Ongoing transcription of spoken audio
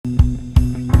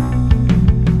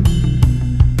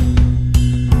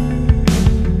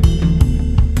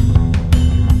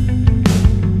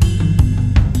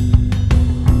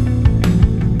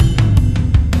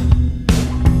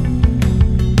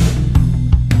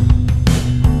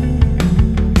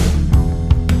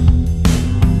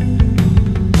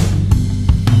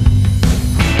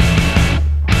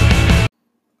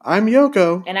I'm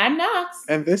Yoko. And I'm Knox.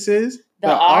 And this is the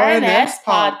RNS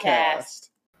Podcast.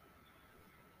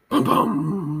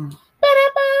 Boom.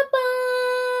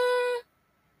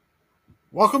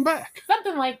 Welcome back.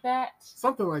 Something like that.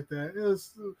 Something like that.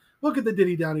 We'll get the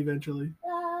ditty down eventually.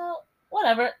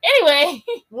 Whatever. Anyway.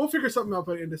 We'll figure something out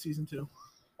by the end of season 2.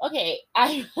 Okay.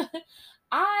 I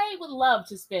would love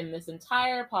to spend this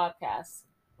entire podcast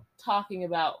talking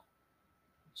about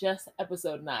just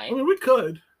episode 9. I mean, we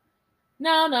could.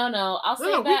 No. I'll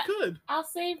save that. We could. I'll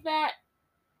save that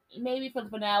maybe for the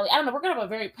finale. I don't know. We're going to have a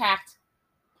very packed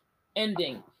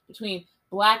ending between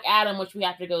Black Adam, which we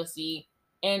have to go see,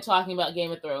 and talking about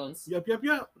Game of Thrones. Yep.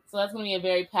 So that's going to be a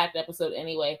very packed episode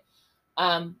anyway.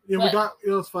 We got. It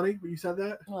was funny when you said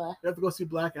that. What? You have to go see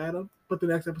Black Adam, but the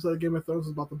next episode of Game of Thrones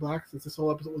was about the blacks, since this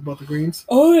whole episode was about the greens.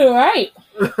 Oh, you're right.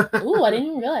 Ooh, I didn't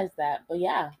even realize that, but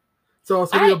yeah. So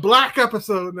it's gonna be a black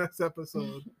episode next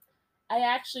episode. I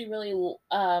actually really,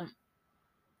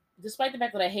 despite the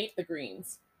fact that I hate the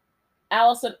greens,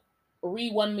 Allison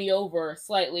won me over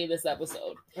slightly this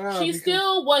episode. She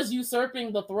still was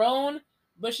usurping the throne,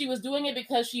 but she was doing it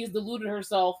because she's deluded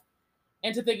herself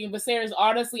into thinking Viserys,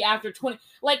 honestly, after 20...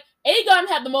 Like, Aegon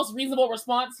had the most reasonable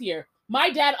response here. My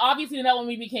dad obviously did not want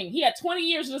me to be king. He had 20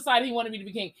 years to decide he wanted me to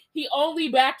be king. He only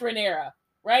backed Rhaenyra,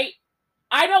 right?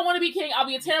 I don't want to be king. I'll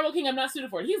be a terrible king. I'm not suited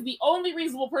for it. He's the only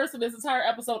reasonable person this entire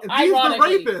episode, ironically.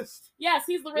 He's the rapist. Yes,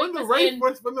 he's the rapist. When the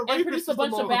rapist and produced a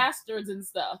bunch of bastards and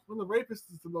stuff. When the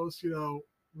rapist is the most,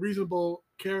 reasonable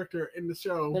character in the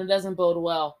show. Then it doesn't bode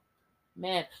well.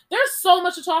 Man, there's so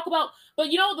much to talk about. But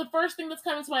you know the first thing that's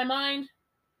coming to my mind?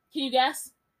 Can you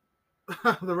guess?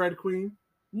 The Red Queen?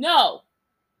 No.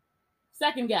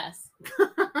 Second guess.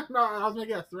 No, I was going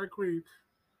to guess. The Red Queen.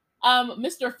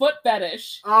 Mr. Foot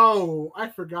Fetish. Oh, I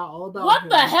forgot all about What him.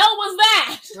 the hell was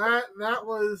that? That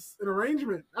was an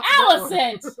arrangement.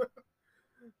 Alicent!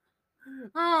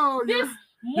 Oh,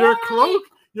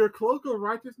 your cloak of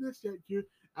righteousness,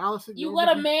 Alicent. You let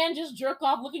a man just jerk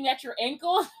off looking at your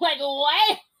ankle? Like,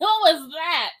 what? What was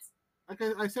that?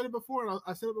 I said it before, and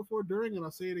I said it before during, and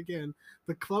I'll say it again.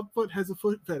 The clubfoot has a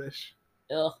foot fetish.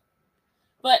 Ugh.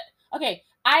 But, okay,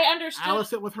 I understood.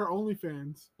 Alicent with her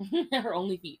OnlyFans. Her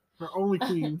only feet. Her only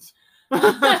queens.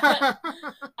 I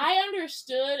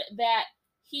understood that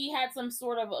he had some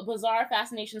sort of a bizarre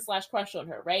fascination / crush on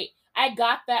her, right? I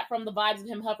got that from the vibes of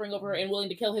him hovering over her and willing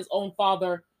to kill his own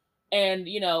father and,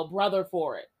 brother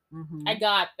for it. Mm-hmm. I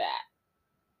got that.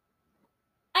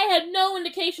 I had no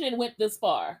indication it went this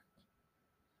far.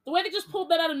 The way they just pulled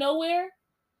that out of nowhere,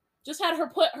 just had her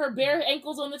put her bare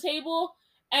ankles on the table,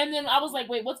 and then I was like,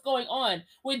 wait, what's going on?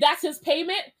 Wait, that's his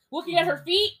payment? Looking at her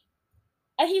feet?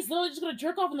 And he's literally just going to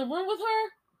jerk off in the room with her?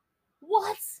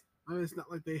 What? I mean, it's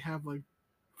not like they have,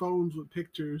 phones with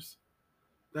pictures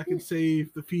that can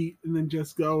save the feet and then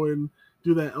just go and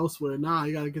do that elsewhere. Nah,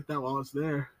 you got to get that while it's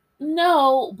there.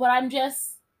 No, but I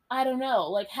don't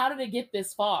know. How did it get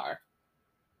this far?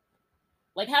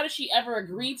 How did she ever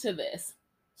agree to this?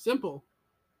 Simple.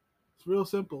 It's real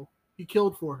simple. He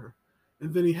killed for her.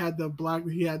 And then he had that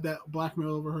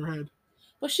blackmail over her head.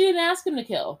 But she didn't ask him to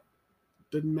kill.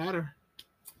 Didn't matter.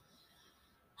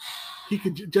 He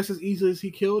could just as easily as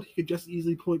he killed, he could just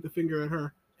easily point the finger at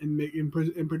her and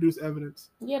produce evidence.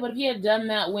 Yeah, but if he had done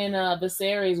that when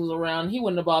Viserys was around, he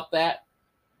wouldn't have bought that.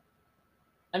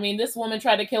 I mean, this woman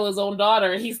tried to kill his own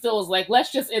daughter, and he still was like,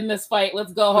 let's just end this fight.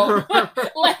 Let's go home.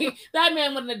 That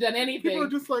man wouldn't have done anything. People are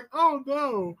just like, oh,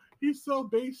 no. He's so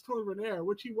based toward Rhaenyra,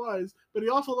 which he was. But he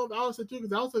also loved Alicent, too,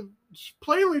 because Alicent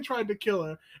plainly tried to kill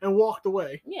her and walked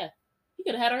away. Yeah. He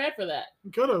could have had her head for that.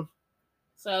 He could have.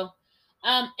 So,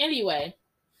 anyway.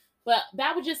 But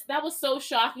that was so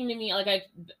shocking to me.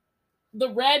 The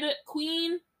Red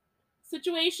Queen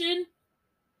situation,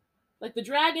 the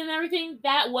dragon and everything,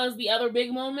 that was the other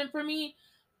big moment for me.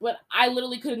 But I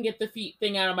literally couldn't get the feet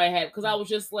thing out of my head because I was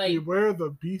just like... Beware the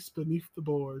beast beneath the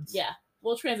boards. Yeah,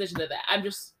 we'll transition to that.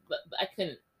 I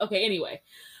couldn't... Okay, anyway.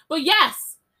 But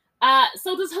yes!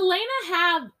 So does Helena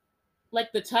have,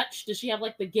 the touch? Does she have,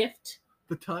 the gift?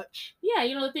 The touch? Yeah,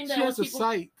 the thing that... She has a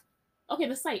sight. Okay,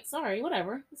 the sight. Sorry,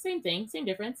 whatever. The same thing. Same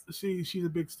difference. She's a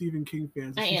big Stephen King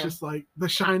fan. So I she's am. just like, The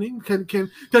Shining?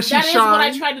 Does she shine? That is what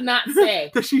I tried to not say.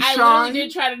 Does she shine? I literally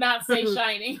did try to not say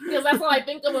Shining. Because that's all I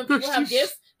think of when people have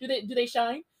gifts. Do they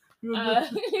shine?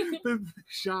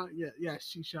 Shine. Yeah,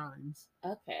 she shines.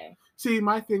 Okay. See,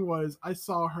 my thing was, I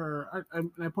saw her, and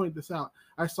I pointed this out,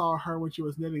 I saw her when she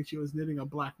was knitting a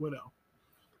Black Widow.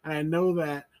 And I know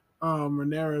that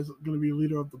Rhaenyra is going to be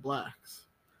leader of the Blacks.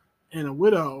 And a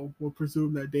widow will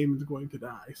presume that Daemon's going to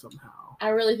die somehow. I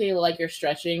really feel like you're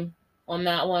stretching on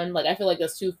that one. I feel like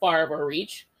that's too far of a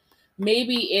reach.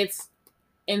 Maybe it's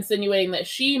insinuating that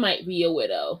she might be a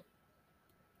widow.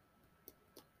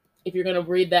 If you're going to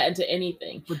read that into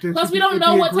anything. Plus, we don't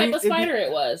know what type of spider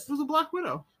it was. It was a black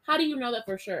widow. How do you know that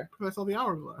for sure? Because I saw the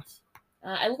hourglass.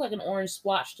 It looked like an orange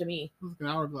splotch to me. It was like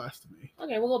an hourglass to me.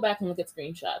 Okay, we'll go back and look at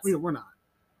screenshots. We're not.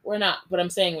 We're not, but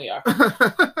I'm saying we are.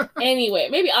 Anyway,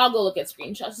 maybe I'll go look at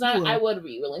screenshots. I would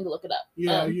be willing to look it up.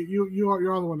 Yeah, you're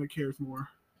the one that cares more.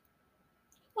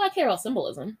 Well, I care about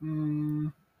symbolism.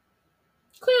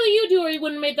 Clearly you do, or you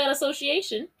wouldn't make that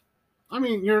association. I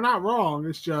mean, you're not wrong.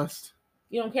 It's just...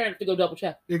 You don't care enough to go double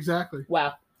check. Exactly.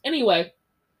 Wow. Anyway,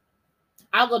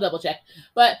 I'll go double check.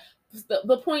 But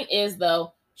the point is,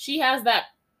 though, she has that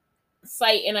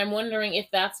sight, and I'm wondering if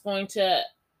that's going to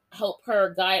help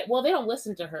her guide. Well, they don't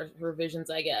listen to her visions,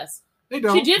 I guess. They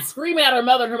don't. She did scream at her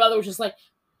mother, and her mother was just like,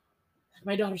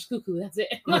 my daughter's cuckoo, that's it.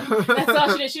 That's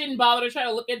all she did. She didn't bother to try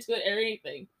to look into it or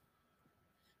anything.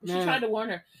 She tried to warn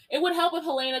her. It would help if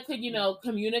Helena could,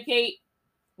 communicate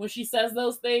when she says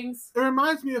those things. It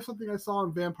reminds me of something I saw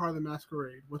in Vampire the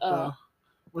Masquerade with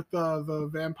the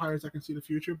vampires that can see the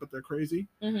future, but they're crazy.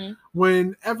 Mm-hmm.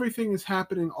 When everything is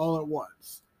happening all at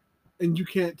once, and you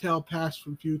can't tell past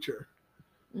from future,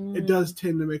 it does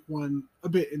tend to make one a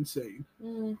bit insane.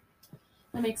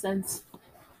 That makes sense.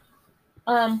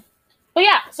 But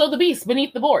yeah, so the beast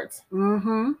beneath the boards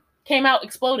came out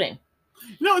exploding.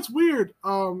 It's weird.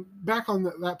 Back on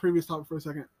that previous topic for a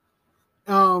second.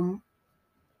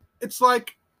 It's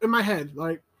like in my head,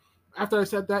 like after I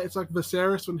said that, it's like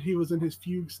Viserys when he was in his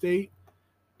fugue state,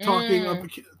 talking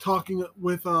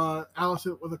with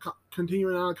Alicent,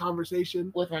 continuing on a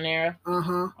conversation with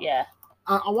Rhaenyra. Yeah.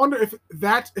 I wonder if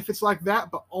it's like that,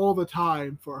 but all the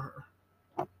time for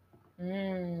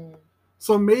her.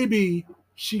 So maybe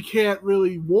she can't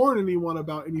really warn anyone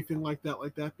about anything like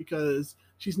that because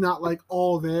she's not like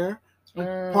all there.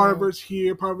 Like part of her's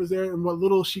here, part of her's there, and what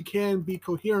little she can be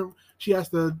coherent, she has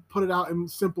to put it out in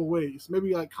simple ways.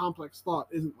 Maybe like complex thought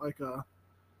isn't like a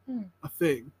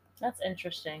thing. That's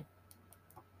interesting.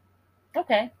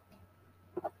 Okay.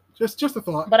 Just a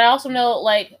thought. But I also know,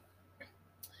 like,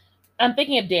 I'm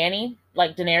thinking of Dany,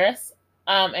 like Daenerys,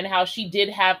 and how she did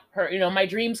have her, my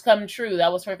dreams come true.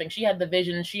 That was her thing. She had the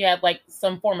vision. She had like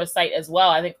some form of sight as well.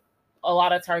 I think a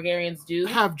lot of Targaryens do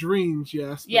have dreams,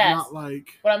 yes, but not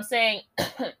like. But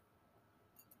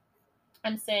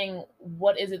I'm saying,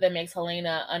 what is it that makes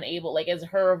Helena unable? Like, are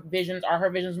her visions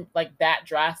like that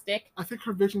drastic? I think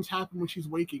her visions happen when she's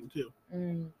waking too.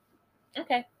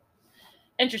 Okay.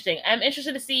 Interesting. I'm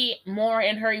interested to see more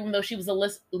in her, even though she was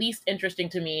the least interesting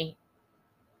to me,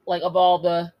 like of all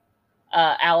the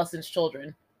Alicent's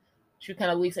children. She was kind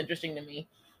of least interesting to me.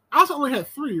 Alicent only had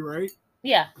 3, right?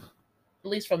 Yeah. At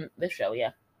least from this show,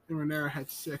 yeah. And Rhaenyra had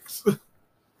 6.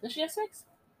 Does she have 6?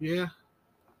 Yeah.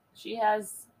 She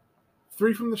has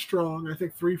 3 from the Strong, I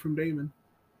think 3 from Daemon.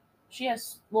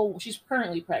 She's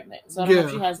currently pregnant, so I don't know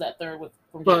if she has that third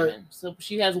from Daemon. So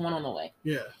she has 1 on the way.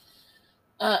 Yeah.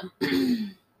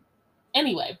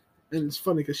 Anyway. And it's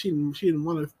funny because she didn't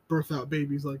want to birth out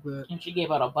babies like that. And she gave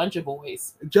out a bunch of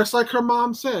boys. Just like her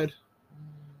mom said.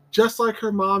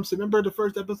 Remember the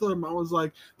first episode? Her mom was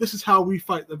like, "This is how we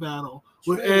fight the battle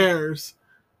with heirs."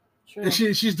 True. And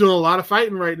she's doing a lot of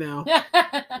fighting right now.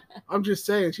 I'm just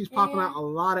saying, she's popping out a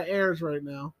lot of heirs right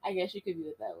now. I guess you could view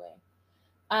it that way.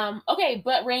 Okay,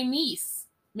 but Rhaenys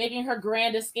making her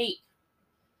grand escape.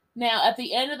 Now, at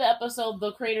the end of the episode,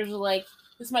 the creators are like,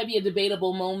 this might be a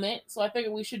debatable moment, so I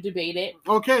figured we should debate it.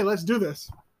 Okay, let's do this.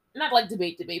 Not like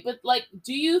debate, but like,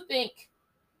 do you think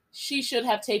she should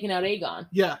have taken out Aegon?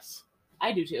 Yes.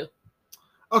 I do too.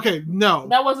 Okay, no.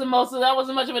 That wasn't much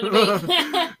of a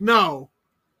debate. No.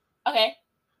 Okay.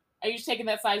 Are you just taking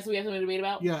that side so we have something to debate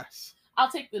about? Yes. I'll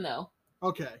take the no.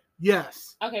 Okay.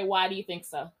 Yes. Okay, why do you think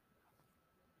so?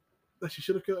 That she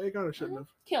should have killed Aegon or shouldn't have?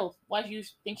 Killed. Why do you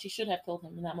think she should have killed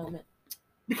him in that moment?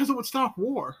 Because it would stop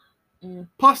war.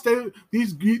 Plus,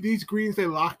 these Greens, they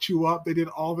locked you up. They did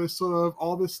all this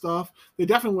stuff. They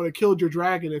definitely would have killed your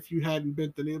dragon if you hadn't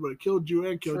been. They would have killed you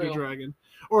and killed your dragon,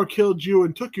 or killed you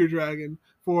and took your dragon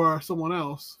for someone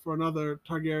else, for another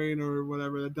Targaryen or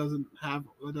whatever that doesn't have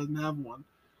one.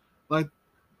 Like,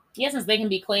 yeah, since they can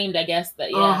be claimed, I guess that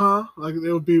yeah. Like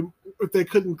it would be if they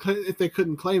couldn't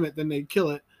claim it, then they'd kill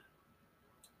it.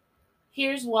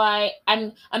 Here's why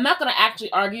I'm not going to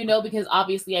actually argue no, because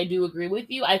obviously I do agree with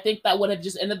you. I think that would have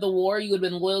just ended the war. You would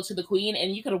have been loyal to the queen,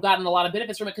 and you could have gotten a lot of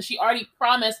benefits from it because she already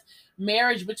promised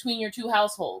marriage between your two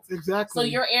households. Exactly. So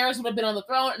your heirs would have been on the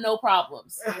throne, no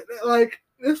problems. Like,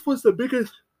 this was the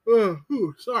biggest.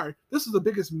 This is the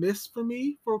biggest miss for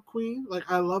me for Queen. Like,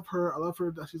 I love her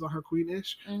that she's on her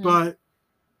queen-ish, but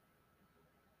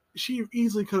she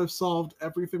easily could have solved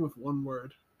everything with one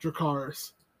word.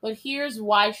 Dracarys. But here's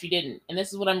why she didn't. And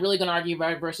this is what I'm really going to argue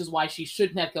about versus why she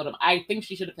shouldn't have killed him. I think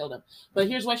she should have killed him. But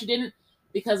here's why she didn't.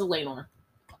 Because of Laenor.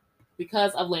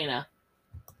 Because of Laena.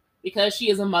 Because she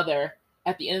is a mother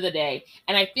at the end of the day.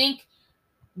 And I think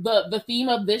the theme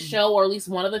of this show, or at least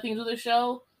one of the themes of the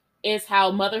show, is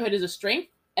how motherhood is a strength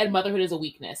and motherhood is a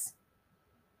weakness.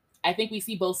 I think we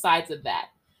see both sides of that.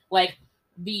 Like,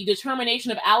 the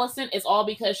determination of Alicent is all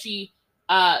because she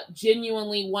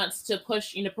genuinely wants to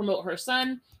push, promote her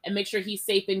son and make sure he's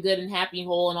safe and good and happy and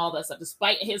whole and all that stuff,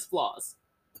 despite his flaws.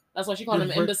 That's why she called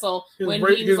him imbecile when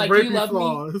he was like, "Do you love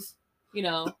flaws. Me?"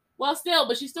 Well, still,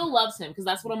 but she still loves him because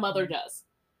that's what a mother does.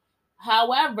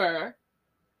 However,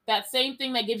 that same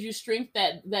thing that gives you strength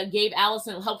that gave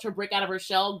Alicent, helped her break out of her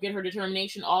shell, get her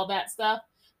determination, all that stuff,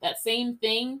 that same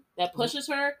thing that pushes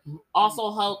her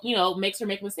also makes her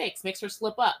make mistakes, makes her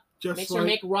slip up, makes her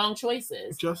make wrong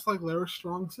choices. Just like Lara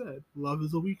Strong said, love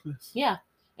is a weakness. Yeah.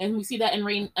 And we see that in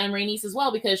Rhaenys as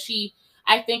well, because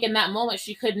I think in that moment,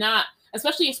 she could not,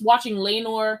 especially watching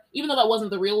Laenor, even though that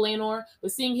wasn't the real Laenor,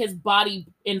 but seeing his body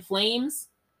in flames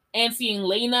and seeing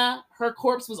Laena, her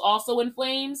corpse was also in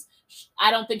flames. I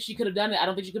don't think she could have done it. I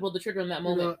don't think she could pull the trigger in that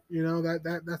moment.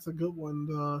 That's a good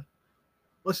one.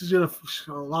 Let's just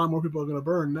a lot more people are going to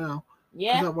burn now.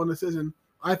 Yeah. That one decision.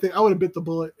 I think I would have bit the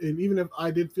bullet, and even if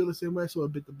I did feel the same way, I still would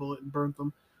have bit the bullet and burnt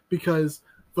them, because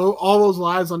all those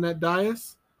lives on that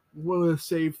dais would have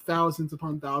saved thousands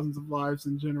upon thousands of lives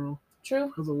in general. True.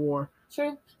 Because of war.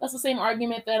 True. That's the same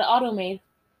argument that Otto made.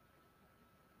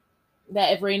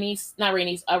 That if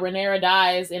Rhaenyra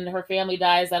dies and her family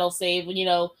dies, that'll save,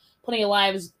 plenty of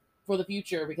lives for the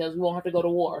future because we won't have to go to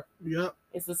war. Yep.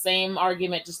 It's the same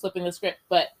argument, just flipping the script.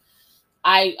 But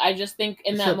I just think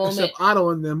in that moment, except Otto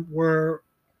and them were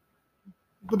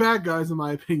the bad guys, in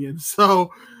my opinion.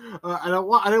 So I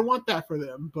didn't want that for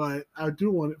them, but I do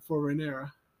want it for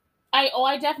Rhaenyra.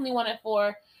 I definitely want it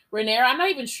for Rhaenyra. I'm not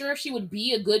even sure if she would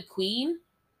be a good queen,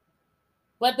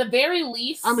 but at the very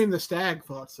least, I mean, the stag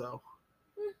thought so.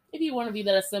 If you want to be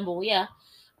that symbol, yeah.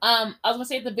 I was gonna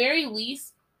say at the very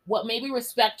least, what made me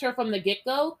respect her from the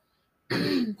get-go,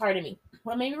 pardon me,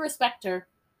 what made me respect her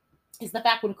is the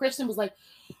fact when Kristen was like,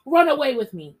 "Run away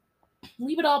with me,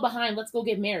 leave it all behind, let's go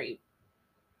get married."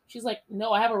 She's like,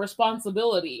 "No, I have a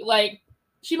responsibility." Like,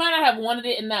 she might not have wanted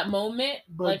it in that moment,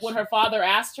 but like when her father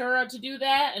asked her to do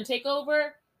that and take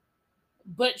over,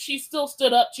 but she still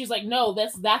stood up. She's like, "No,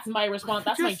 that's my response.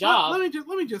 That's my job."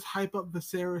 Let me just hype up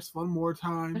Viserys one more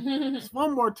time. Just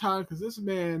one more time, because this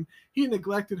man, he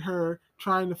neglected her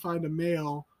trying to find a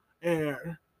male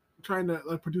heir, trying to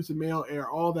produce a male heir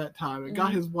all that time, and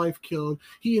got his wife killed.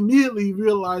 He immediately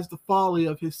realized the folly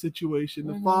of his situation,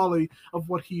 the folly of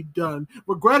what he'd done,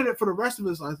 regretted it for the rest of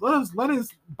his life. Let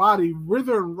his body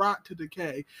wither and rot to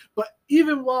decay. But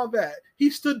even while that,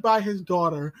 he stood by his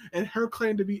daughter and her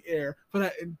claim to be heir for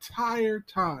that entire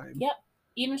time. Yep.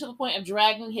 Even to the point of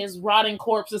dragging his rotting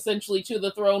corpse essentially to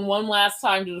the throne one last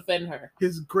time to defend her.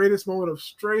 His greatest moment of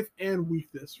strength and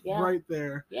weakness, right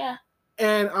there. Yeah.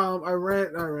 And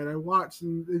I watched,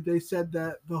 and they said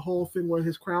that the whole thing where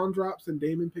his crown drops and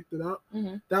Daemon picked it up,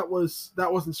 that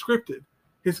wasn't scripted.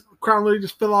 His crown literally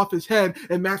just fell off his head,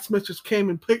 and Matt Smith just came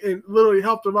and literally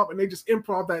helped him up, and they just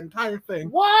improv that entire thing.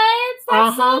 What?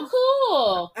 That's so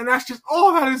cool. And that's just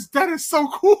that is so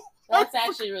cool. That's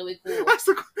actually really cool. And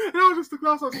I was just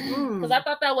because I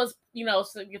thought that was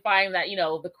signifying that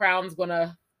the crown's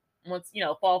gonna. Once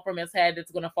fall from his head,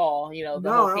 it's gonna fall. The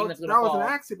whole kingdom's gonna fall. That was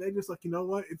an accident. They just like, you know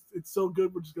what? It's so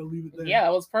good. We're just gonna leave it there. Yeah,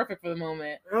 it was perfect for the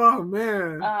moment. Oh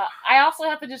man. I also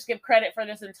have to just give credit for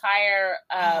this entire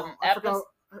episode.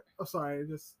 I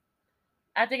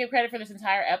have to give credit for this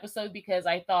entire episode because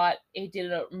I thought it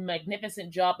did a magnificent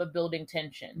job of building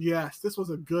tension. Yes, this was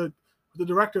the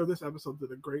director of this episode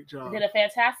did a great job. He did a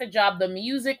fantastic job. The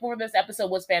music for this episode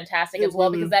was fantastic as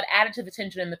well because that added to the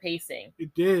tension and the pacing.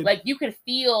 It did. Like you could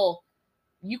feel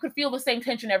the same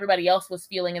tension everybody else was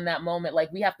feeling in that moment. Like,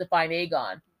 we have to find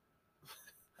Aegon.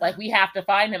 Like, we have to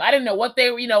find him. I didn't know what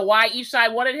why each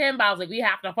side wanted him, but I was like, we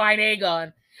have to find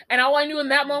Aegon. And all I knew in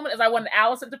that moment is I wanted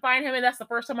Alicent to find him, and that's the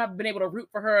first time I've been able to root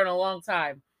for her in a long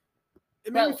time.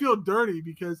 It made me feel dirty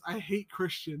because I hate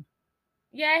Christian.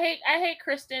 Yeah, I hate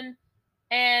Kristen.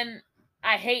 And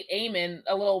I hate Aemon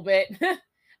a little bit.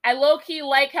 I low-key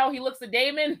like how he looks at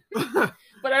Daemon,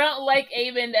 but I don't like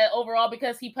Aemon overall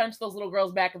because he punched those little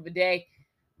girls back in the day.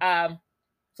 So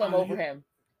I'm over him.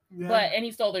 Yeah. And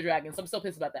he stole their dragon, so I'm still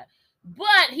pissed about that.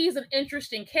 But he's an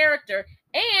interesting character,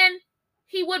 and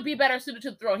he would be better suited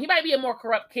to the throne. He might be a more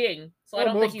corrupt king, so I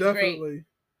don't think he's great.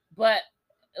 But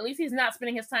at least he's not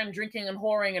spending his time drinking and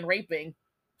whoring and raping.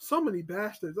 So many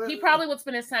bastards. He probably would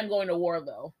spend his time going to war,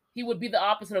 though. He would be the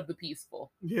opposite of the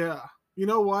peaceful. Yeah. You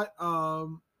know what?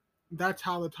 That's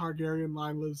how the Targaryen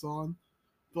line lives on.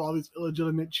 With all these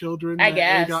illegitimate children. I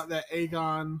guess.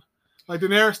 Aegon. Like,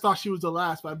 Daenerys thought she was the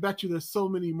last, but I bet you there's so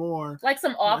many more. Like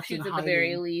some offshoots at the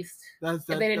very least. If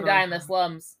they didn't die in the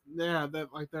slums. Yeah,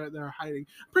 they're hiding.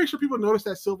 I'm pretty sure people notice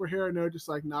that silver hair and they're just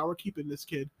like, nah, we're keeping this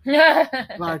kid.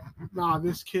 Like, nah,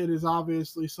 this kid is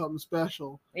obviously something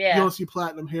special. Yeah. You don't see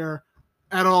platinum hair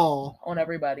at all. On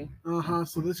everybody.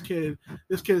 So this kid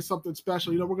is something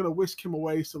special. You know, we're gonna whisk him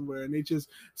away somewhere. And they just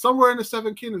somewhere in the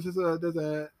Seven Kingdoms there's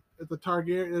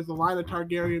a line of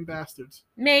Targaryen bastards.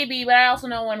 Maybe, but I also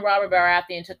know when Robert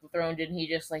Baratheon took the throne, didn't he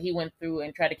just he went through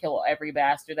and tried to kill every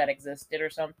bastard that existed or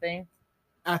something?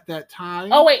 At that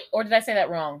time? Oh wait, or did I say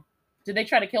that wrong? Did they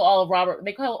try to kill all of Robert?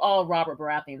 They killed all of Robert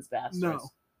Baratheon's bastards. No.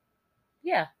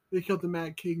 Yeah. They killed the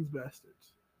Mad King's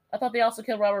bastards. I thought they also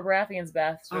killed Robert Baratheon's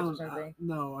bastards or something.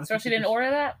 No. So she didn't order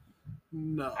that?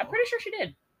 No. I'm pretty sure she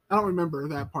did. I don't remember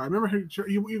that part. I remember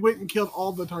he went and killed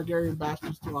all the Targaryen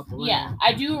bastards throughout the land. Yeah,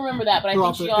 I do remember that, but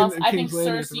I think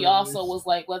Cersei also was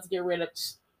like, let's get rid of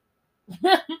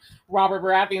Robert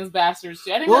Baratheon's bastards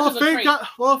too. I think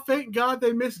thank God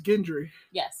they missed Gendry.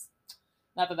 Yes.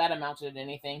 Not that amounted to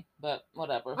anything, but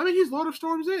whatever. I mean, he's Lord of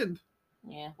Storm's End.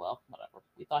 Yeah, well, whatever.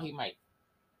 We thought he might.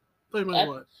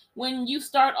 What? When you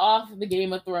start off the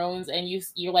Game of Thrones and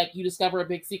you're like, you discover a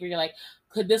big secret, you're like,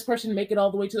 could this person make it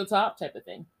all the way to the top type of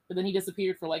thing? But then he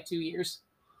disappeared for like 2 years.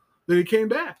 Then he came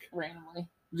back. Randomly.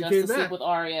 Just to sleep with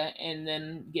Arya and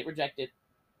then get rejected.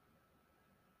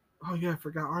 Oh yeah, I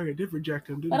forgot Arya did reject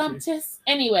him, didn't she?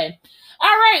 Anyway.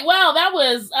 Alright, well, that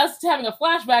was us having a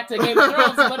flashback to Game of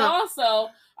Thrones, but also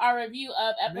our review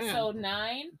of episode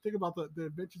 9. Think about the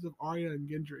adventures of Arya and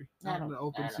Gendry out in the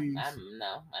open seas.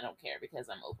 No, I don't care because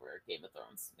I'm over Game of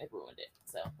Thrones. It ruined it,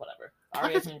 so whatever.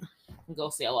 Arya can go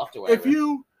sail off to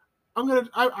wherever.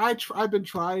 I've been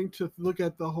trying to look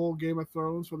at the whole Game of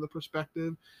Thrones from the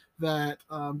perspective that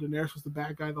Daenerys was the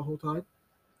bad guy the whole time.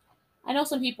 I know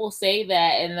some people say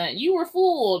that and that you were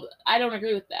fooled. I don't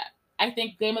agree with that. I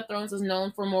think Game of Thrones is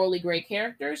known for morally gray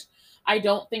characters. I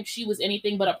don't think she was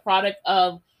anything but a product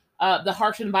of the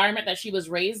harsh environment that she was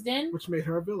raised in. Which made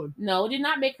her a villain. No, it did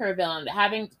not make her a villain.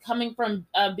 Coming from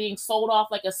being sold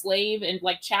off like a slave and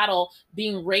like chattel,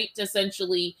 being raped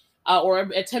essentially, or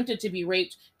attempted to be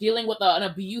raped, dealing with an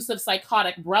abusive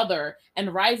psychotic brother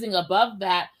and rising above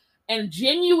that and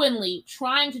genuinely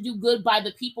trying to do good by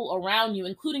the people around you,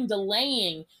 including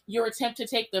delaying your attempt to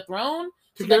take the throne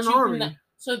so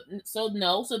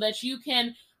that you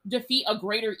can defeat a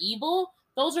greater evil.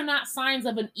 Those are not signs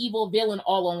of an evil villain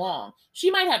all along.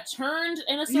 She might have turned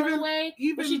in a certain way,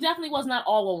 but she definitely was not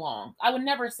all along. I would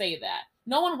never say that.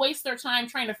 No one wastes their time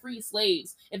trying to free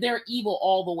slaves if they're evil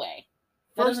all the way.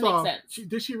 That doesn't make sense.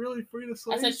 Did she really free the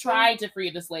slaves? I said tried to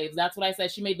free the slaves. That's what I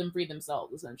said. She made them free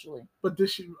themselves, essentially. But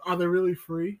are they really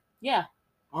free? Yeah.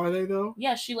 Are they, though?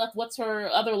 Yeah, she left what's her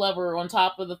other lover on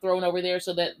top of the throne over there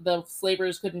so that the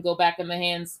slavers couldn't go back in the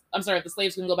hands. I'm sorry, the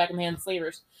slaves couldn't go back in the hands of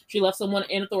slavers. She left someone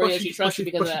in authority that she trusted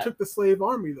because of that. But she took the slave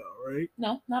army, though, right?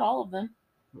 No, not all of them.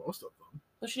 Most of them.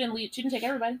 But she didn't take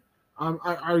everybody.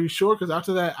 Are you sure? Because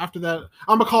after that,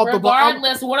 I'm gonna call it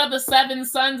regardless. One of the 7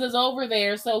 sons is over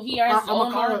there, so he has his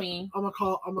own army. I'm gonna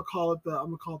call it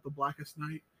the Blackest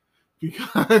Night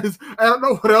because I don't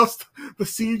know what else. The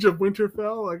siege of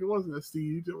Winterfell, like it wasn't a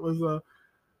siege. It was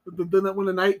when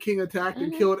the Night King attacked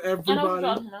and killed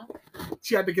everybody.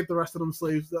 She had to get the rest of them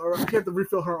slaves, or she had to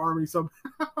refill her army somehow.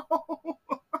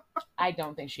 I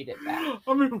don't think she did that.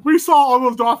 I mean, we saw all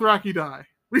those Dothraki die.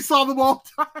 We saw them all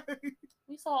die.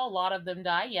 We saw a lot of them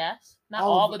die, yes. Not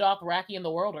all the Dothraki in the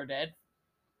world are dead.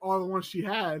 All the ones she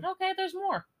had. Okay, there's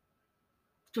more.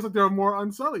 Just like there are more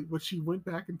unsullied, but she went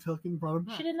back and took and brought them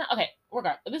back. She did not. Okay,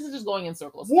 regardless. This is just going in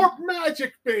circles. Warp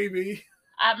magic, baby!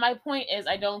 My point is,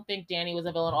 I don't think Dany was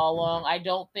a villain all along. I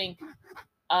don't think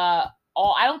I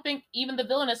don't think even the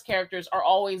villainous characters are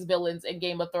always villains in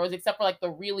Game of Thrones, except for like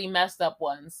the really messed up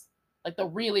ones. Like the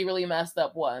really, really messed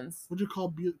up ones. Would you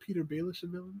call Peter Baelish a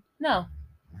villain? No.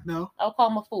 No? I'll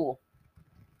call him a fool.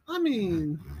 I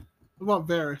mean, what about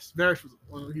Varys? Varys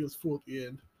he was fool at the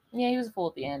end. Yeah, he was a fool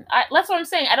at the end. That's what I'm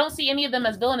saying. I don't see any of them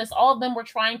as villainous. All of them were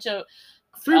trying to.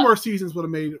 3 more seasons would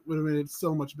have made it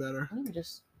so much better. Maybe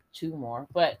just 2 more,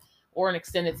 or an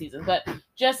extended season. But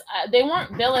just they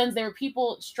weren't villains. They were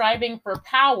people striving for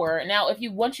power. Now,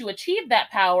 once you achieve that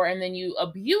power and then you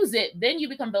abuse it, then you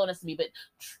become villainous to me. But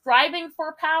striving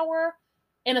for power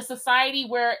in a society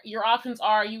where your options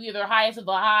are you either highest of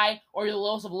the high or you're the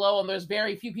lowest of the low, and there's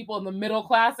very few people in the middle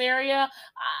class area.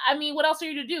 I mean, what else are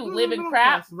you to do? Live in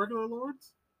crap? Regular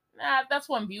lords? that's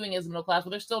what I'm viewing as middle class,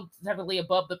 but they're still technically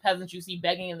above the peasants you see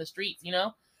begging in the streets, you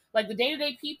know? Like the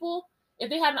day-to-day people, if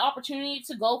they had an opportunity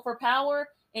to go for power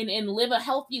and live a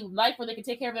healthy life where they could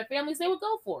take care of their families, they would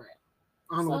go for it.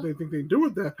 I don't know what they think they do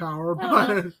with that power,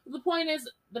 but the point is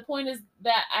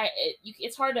that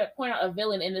it's hard to point out a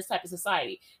villain in this type of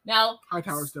society. Now,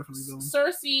 Hightower's definitely villain.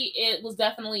 Cersei, it was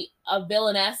definitely a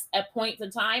villainess at points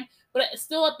in time, but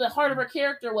still at the heart of her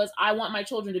character was, I want my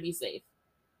children to be safe.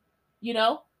 You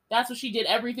know, that's what she did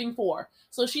everything for.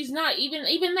 So she's not even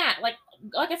that.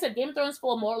 Like I said, Game of Thrones is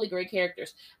full of morally great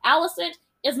characters. Alicent,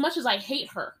 as much as I hate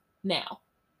her now,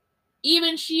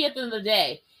 even she at the end of the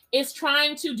day is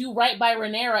trying to do right by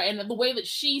Rhaenyra and the way that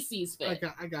she sees fit.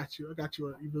 I got you.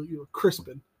 You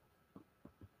Crispin.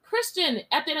 Criston,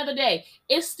 at the end of the day,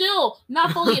 is still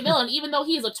not fully a villain, even though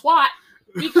he's a twat,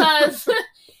 because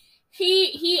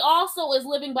he also is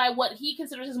living by what he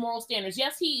considers his moral standards.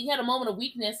 Yes, he had a moment of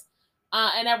weakness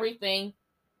and everything,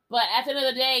 but at the end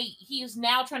of the day, he's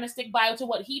now trying to stick by to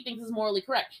what he thinks is morally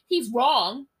correct. He's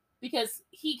wrong because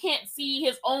he can't see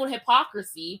his own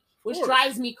hypocrisy, which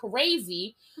drives me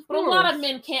crazy. But a lot of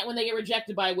men can't when they get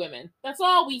rejected by women. That's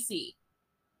all we see.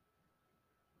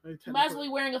 Might as well be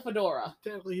wearing a fedora.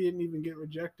 Technically, he didn't even get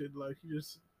rejected. Like, he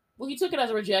just... Well, he took it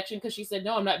as a rejection because she said,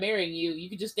 no, I'm not marrying you. You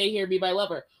could just stay here and be my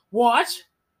lover. What?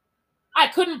 I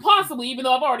couldn't possibly, even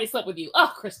though I've already slept with you.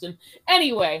 Oh, Criston.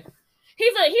 Anyway,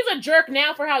 he's a jerk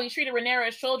now for how he treated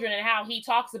Rhaenyra's children and how he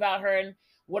talks about her and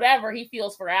whatever he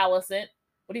feels for Alicent.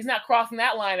 But he's not crossing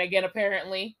that line again,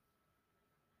 apparently.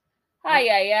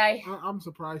 I'm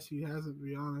surprised he hasn't, to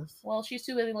be honest. Well, she's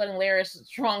too busy letting Larys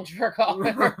strong jerk off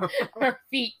her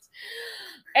feet.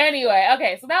 Anyway,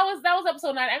 okay, so that was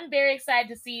episode 9. I'm very excited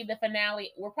to see the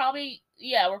finale. We're probably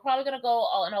gonna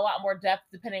go in a lot more depth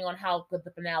depending on how good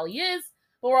the finale is.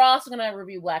 But we're also gonna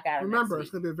review Black Adam. Remember,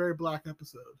 it's gonna be a very black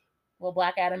episode. Well,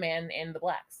 Black Adam and the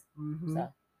Blacks. Mm-hmm.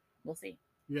 So we'll see.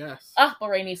 Yes. But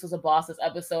Rhaenys was a boss this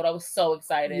episode. I was so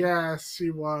excited. Yes,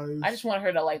 she was. I just want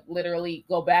her to literally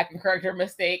go back and correct her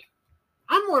mistake.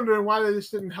 I'm wondering why they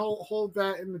just didn't hold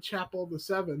that in the Chapel of the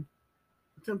Seven,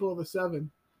 the Temple of the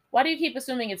Seven. Why do you keep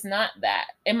assuming it's not that?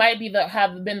 It might be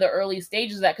have been the early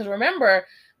stages of that. Because remember,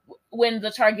 when the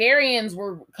Targaryens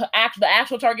were the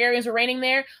actual Targaryens were reigning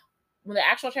there,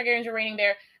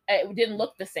 it didn't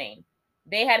look the same.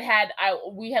 They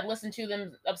we had listened to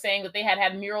them of saying that they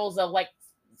had murals of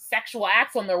sexual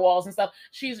acts on their walls and stuff.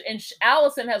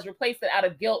 Alicent has replaced it out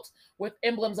of guilt with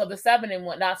emblems of the Seven and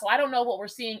whatnot. So I don't know what we're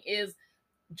seeing is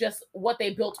just what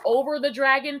they built over the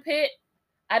dragon pit.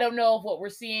 I don't know if what we're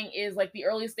seeing is the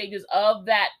early stages of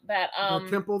that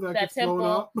temple that gets blown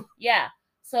up. Yeah.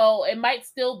 So it might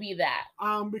still be that.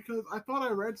 Because I thought I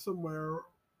read somewhere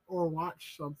or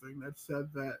watched something that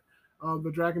said that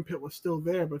the dragon pit was still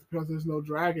there, but because there's no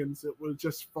dragons, it was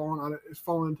just fallen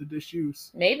into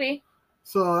disuse. Maybe.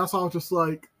 So that's all just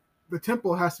the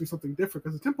temple has to be something different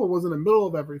because the temple was in the middle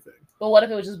of everything. But what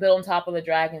if it was just built on top of the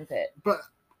dragon pit? But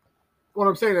what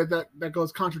I'm saying is that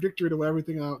goes contradictory to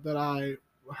everything that I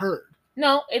heard.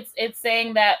 No, it's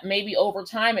saying that maybe over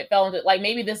time it fell into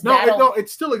maybe this battle. It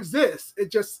still exists.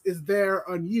 It just is there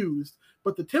unused.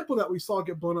 But the temple that we saw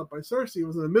get blown up by Cersei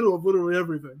was in the middle of literally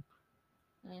everything.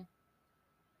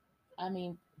 I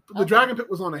mean, the dragon pit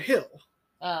was on a hill.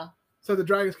 Oh. So the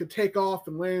dragons could take off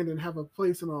and land and have a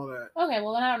place and all that. Okay,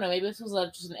 well then I don't know. Maybe this was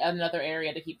just another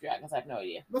area to keep dragons. I have no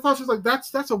idea. I thought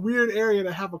just that's a weird area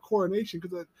to have a coronation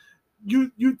because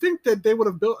you'd think that they would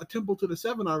have built a temple to the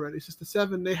Seven already. It's just the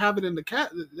Seven. They have it in the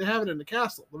castle,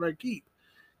 the Red Keep.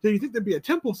 So you think there'd be a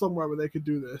temple somewhere where they could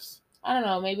do this? I don't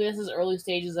know. Maybe this is early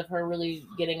stages of her really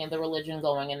getting the religion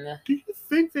going. Do you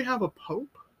think they have a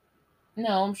pope?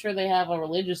 No, I'm sure they have a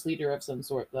religious leader of some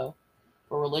sort though.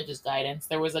 For religious guidance.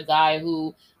 There was a guy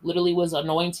who literally was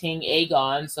anointing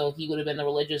Aegon, so he would have been the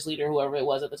religious leader, whoever it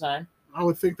was at the time. I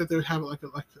would think that they would have it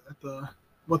at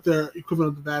what their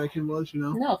equivalent of the Vatican was, you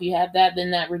know? No, if you have that,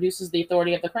 then that reduces the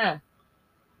authority of the crown.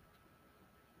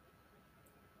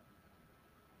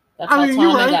 That's how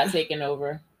Tommen got taken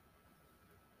over.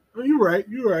 Oh, you're right.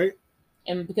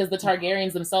 And because the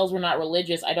Targaryens themselves were not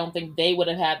religious, I don't think they would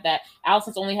have had that.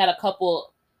 Alicent's only had a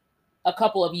couple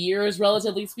of years,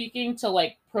 relatively speaking, to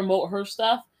promote her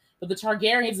stuff. But the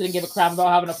Targaryens didn't give a crap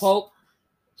about having a pope.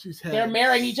 They're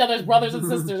marrying each other's brothers and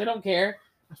sisters. They don't care.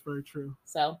 That's very true.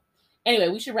 So, anyway,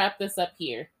 we should wrap this up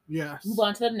here. Yes. Move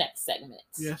on to the next segment.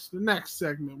 Yes, the next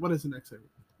segment. What is the next segment?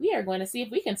 We are going to see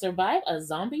if we can survive a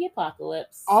zombie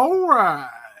apocalypse. All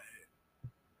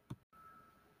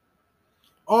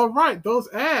right,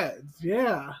 those ads.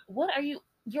 Yeah. What are you?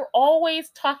 You're always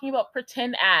talking about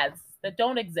pretend ads that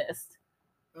don't exist.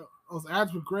 Those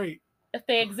ads were great. If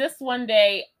they exist one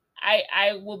day,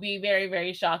 I will be very,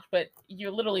 very shocked, but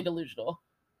you're literally delusional.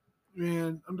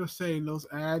 Man, I'm just saying those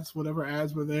ads, whatever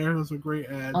ads were there, those were great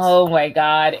ads. Oh my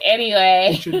god.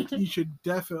 Anyway. You should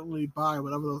definitely buy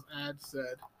whatever those ads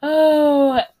said.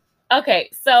 Oh, okay.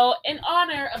 So in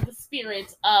honor of the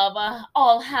spirit of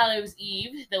All Hallows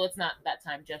Eve, though it's not that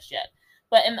time just yet,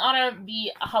 but in honor of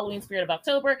the Halloween spirit of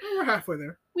October, we're halfway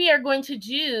there. We are going to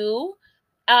do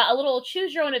a little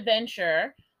choose your own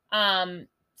adventure,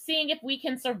 seeing if we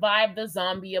can survive the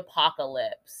zombie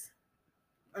apocalypse.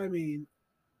 I mean,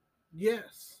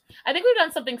 yes. I think we've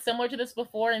done something similar to this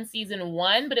before in season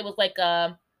 1, but it was like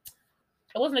it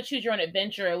wasn't a choose your own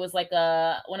adventure. It was like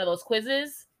one of those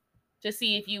quizzes to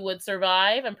see if you would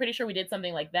survive. I'm pretty sure we did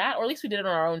something like that, or at least we did it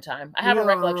on our own time. I have a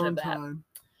recollection of that. Time.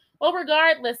 Well,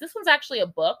 regardless, this one's actually a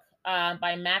book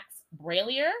by Max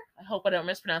Brallier. I hope I don't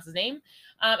mispronounce his name.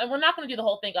 And we're not going to do the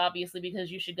whole thing, obviously,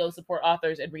 because you should go support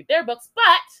authors and read their books. But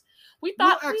we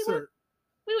thought we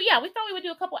thought we would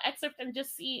do a couple excerpts and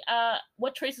just see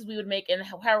what choices we would make and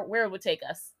where it would take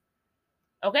us.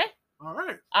 Okay? All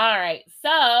right. All right.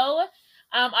 So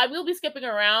I will be skipping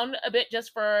around a bit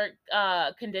just for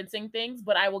condensing things,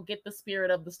 but I will get the spirit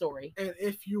of the story. And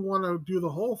if you want to do the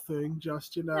whole thing,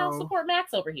 just, support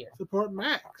Max over here. Support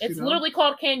Max. It's literally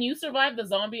called Can You Survive the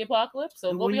Zombie Apocalypse? So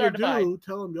it'll be hard to find.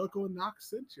 Tell them Yoko and Knox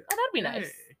sent you. Oh, that'd be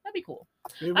nice. That'd be cool.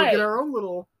 Maybe we'll get our own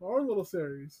little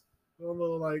series. A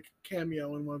little like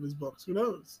cameo in one of his books. Who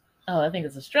knows? Oh, I think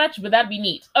it's a stretch, but that'd be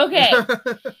neat. Okay.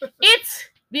 It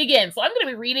begins. So I'm going to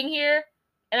be reading here,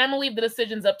 and I'm going to leave the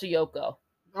decisions up to Yoko.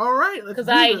 All right, let's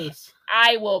do this.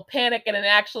 I will panic in an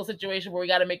actual situation where we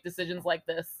got to make decisions like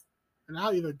this. And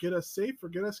I'll either get us safe or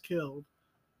get us killed.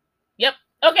 Yep.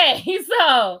 Okay,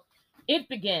 so it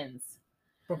begins.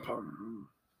 Ba-bum.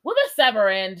 With a sever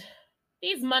end,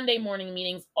 these Monday morning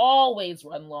meetings always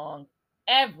run long.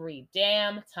 Every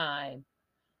damn time.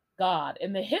 God,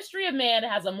 in the history of man,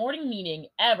 has a morning meeting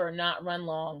ever not run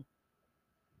long?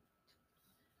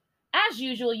 As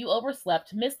usual, you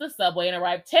overslept, missed the subway, and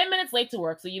arrived 10 minutes late to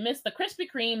work, so you missed the Krispy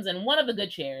Kremes and one of the good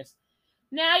chairs.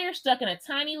 Now you're stuck in a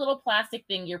tiny little plastic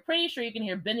thing you're pretty sure you can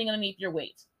hear bending underneath your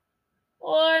weight.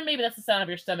 Or maybe that's the sound of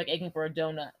your stomach aching for a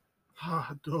donut.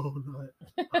 Donut.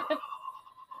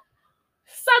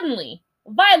 Suddenly,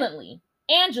 violently,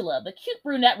 Angela, the cute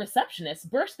brunette receptionist,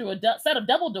 bursts through a set of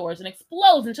double doors and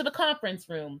explodes into the conference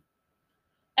room.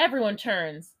 Everyone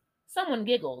turns. Someone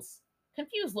giggles.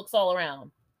 Confused looks all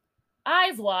around.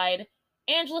 Eyes wide,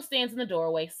 Angela stands in the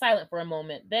doorway, silent for a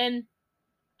moment. Then,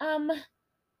 sorry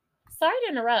to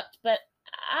interrupt, but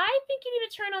I think you need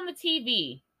to turn on the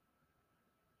TV.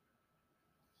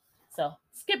 So,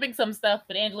 skipping some stuff,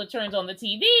 but Angela turns on the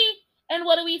TV, and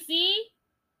what do we see?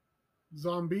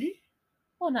 Zombie?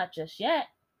 Well, not just yet.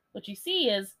 What you see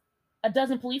is a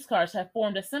dozen police cars have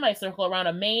formed a semicircle around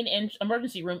a main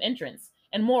emergency room entrance,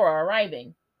 and more are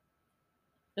arriving.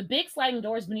 The big sliding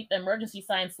doors beneath the emergency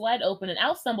sign slide open, and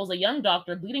out stumbles a young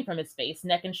doctor bleeding from his face,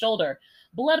 neck, and shoulder.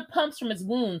 Blood pumps from his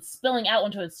wounds, spilling out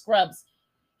onto his scrubs.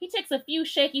 He takes a few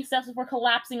shaky steps before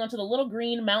collapsing onto the little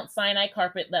green Mount Sinai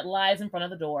carpet that lies in front of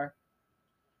the door.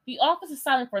 The office is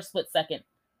silent for a split second.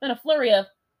 Then a flurry of,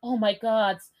 "Oh my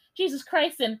gods, Jesus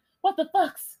Christ, and what the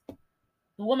fucks?"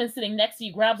 The woman sitting next to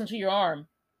you grabs onto your arm.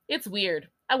 It's weird.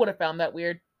 I would have found that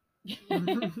weird.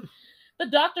 The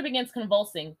doctor begins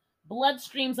convulsing. Blood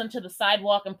streams onto the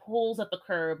sidewalk and pools at the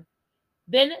curb.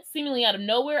 Then, seemingly out of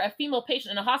nowhere, a female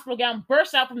patient in a hospital gown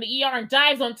bursts out from the ER and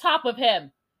dives on top of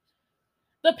him.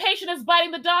 The patient is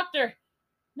biting the doctor.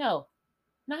 No,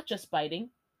 not just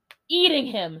biting. Eating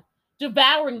him.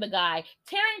 Devouring the guy.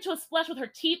 Tearing into his flesh with her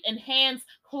teeth and hands,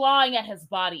 clawing at his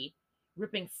body.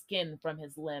 Ripping skin from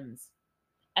his limbs.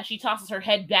 As she tosses her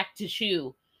head back to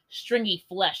chew, stringy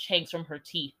flesh hangs from her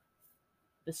teeth.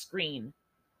 The screen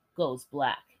goes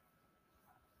black.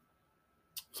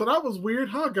 So that was weird,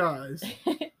 huh, guys?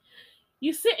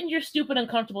 You sit in your stupid,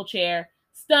 uncomfortable chair,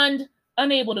 stunned,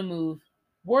 unable to move.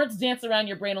 Words dance around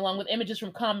your brain along with images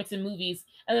from comics and movies,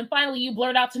 and then finally you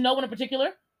blurt out to no one in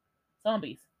particular,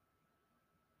 "Zombies.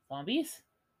 Zombies?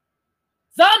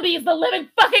 Zombies, the living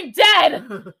fucking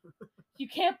dead!" You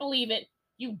can't believe it.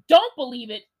 You don't believe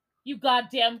it. You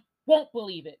goddamn won't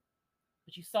believe it.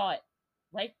 But you saw it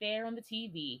right there on the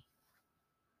TV.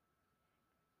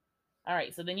 All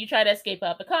right, so then you try to escape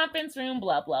out the conference room,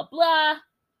 blah, blah, blah.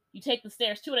 You take the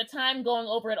stairs 2 at a time, going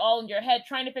over it all in your head,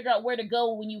 trying to figure out where to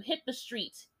go when you hit the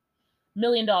street. $1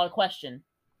 million question.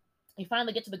 You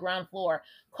finally get to the ground floor.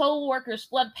 Co-workers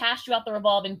flood past you out the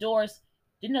revolving doors.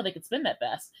 Didn't know they could spin that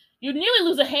fast. You nearly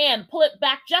lose a hand, pull it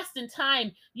back just in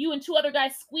time. You and two other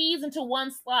guys squeeze into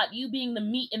one slot, you being the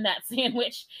meat in that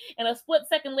sandwich. And a split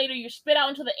second later, you're spit out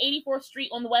into the 84th Street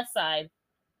on the west side.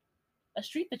 A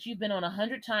street that you've been on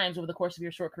 100 times over the course of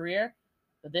your short career,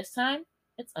 but this time,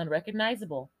 it's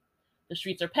unrecognizable. The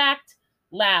streets are packed,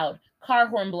 loud, car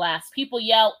horn blasts, people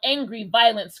yell, angry,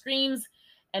 violent screams,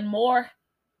 and more.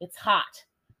 It's hot,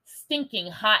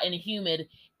 stinking hot and humid,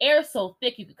 air so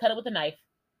thick you could cut it with a knife.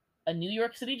 A New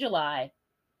York City July.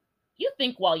 You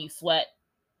think while you sweat.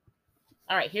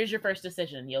 All right, here's your first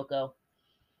decision, Yoko.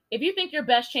 If you think your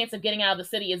best chance of getting out of the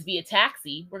city is via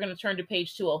taxi, we're going to turn to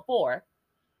page 204.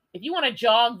 If you want to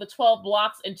jog the 12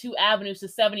 blocks and 2 avenues to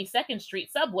 72nd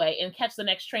Street subway and catch the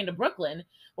next train to Brooklyn,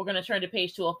 we're going to turn to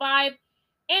page 205.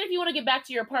 And if you want to get back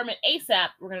to your apartment ASAP,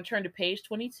 we're going to turn to page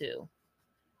 22.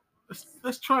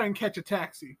 Let's try and catch a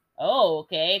taxi. Oh,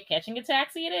 okay. Catching a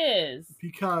taxi it is.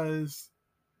 Because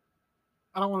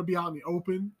I don't want to be out in the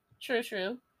open.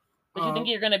 True. But you think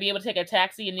you're going to be able to take a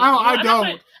taxi? And I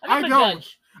don't.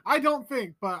 Judge. I don't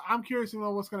think, but I'm curious to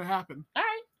know what's going to happen. All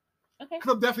right. Okay.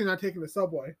 Because I'm definitely not taking the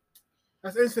subway.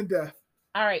 That's instant death.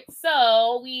 All right.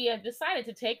 So we have decided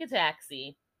to take a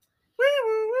taxi.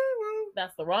 Woo.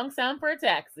 That's the wrong sound for a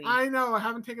taxi. I know. I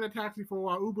haven't taken a taxi for a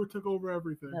while. Uber took over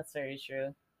everything. That's very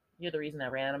true. You're the reason I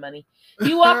ran out of money.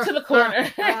 You walk to the corner.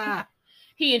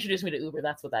 He introduced me to Uber.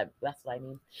 That's what I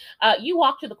mean. You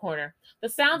walk to the corner. The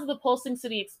sounds of the pulsing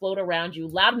city explode around you,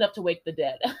 loud enough to wake the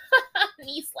dead.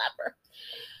 Knee slapper.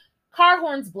 Car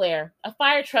horns blare. A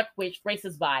fire truck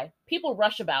races by. People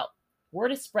rush about.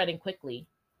 Word is spreading quickly.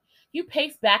 You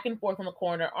pace back and forth on the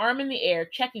corner, arm in the air,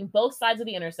 checking both sides of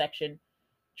the intersection.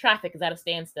 Traffic is at a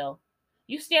standstill.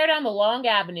 You stare down the long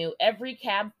avenue, every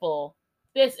cab full.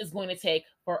 This is going to take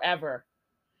forever.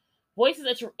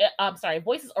 Voices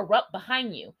erupt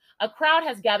behind you. A crowd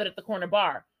has gathered at the corner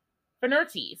bar.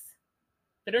 Finnerty's?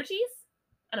 I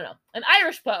don't know. An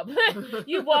Irish pub.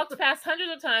 You've walked past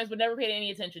hundreds of times but never paid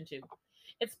any attention to.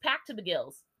 It's packed to the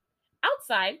gills.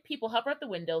 Outside, people hover at the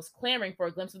windows, clamoring for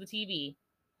a glimpse of the TV.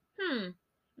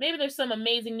 Maybe there's some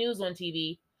amazing news on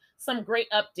TV. Some great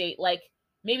update, like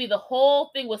maybe the whole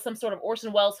thing was some sort of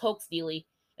Orson Welles hoax dealy,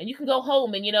 and you can go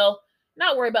home and,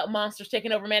 not worry about monsters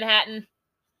taking over Manhattan.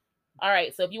 All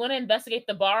right, so if you want to investigate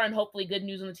the bar and hopefully good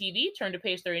news on the TV, turn to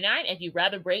page 39. If you'd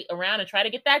rather break around and try to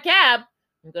get that cab,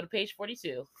 you can go to page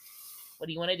 42. What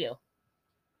do you want to do?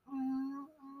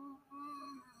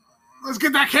 Let's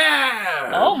get that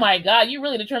cab! Oh my God, you're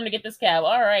really determined to get this cab.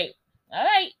 All right,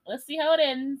 let's see how it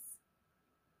ends.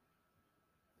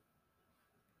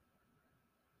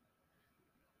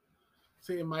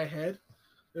 See, in my head,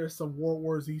 there's some World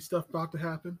War Z stuff about to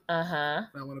happen. Uh-huh.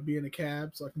 I want to be in a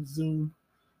cab so I can zoom.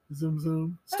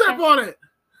 Step on it!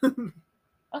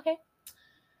 Okay.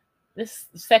 This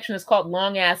section is called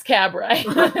Long Ass Cab Ride.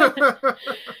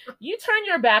 You turn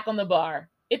your back on the bar.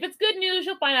 If it's good news,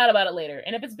 you'll find out about it later.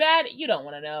 And if it's bad, you don't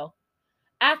want to know.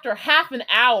 After half an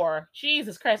hour,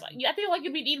 Jesus Christ, I feel like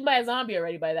you'd be eaten by a zombie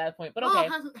already by that point, but okay.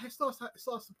 It still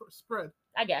spread.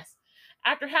 I guess.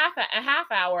 After a half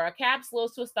hour, a cab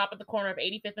slows to a stop at the corner of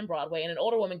 85th and Broadway, and an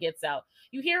older woman gets out.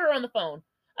 You hear her on the phone.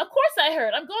 Of course I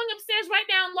heard. I'm going upstairs right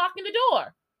now and locking the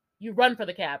door. You run for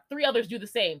the cab. 3 others do the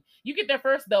same. You get there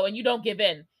first, though, and you don't give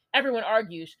in. Everyone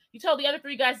argues. You tell the other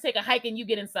 3 guys to take a hike, and you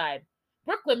get inside.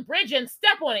 Brooklyn Bridge and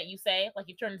step on it, you say, like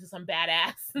you've turned into some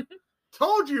badass.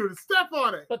 Told you to step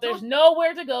on it. But there's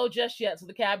nowhere to go just yet, so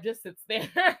the cab just sits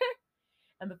there.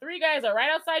 And the 3 guys are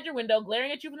right outside your window,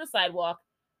 glaring at you from the sidewalk.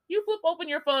 You flip open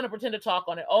your phone and pretend to talk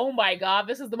on it. Oh my God,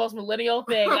 this is the most millennial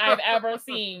thing I've ever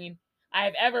seen.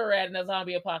 I've ever read in a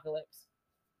zombie apocalypse.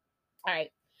 All right.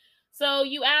 So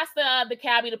you ask the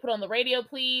cabbie to put on the radio,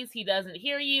 please. He doesn't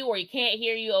hear you, or he can't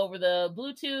hear you over the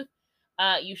Bluetooth.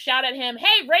 You shout at him,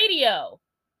 "Hey, radio!"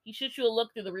 He shoots you a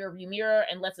look through the rearview mirror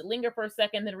and lets it linger for a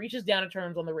second, then reaches down and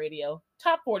turns on the radio.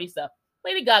 Top 40 stuff.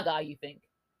 Lady Gaga, you think.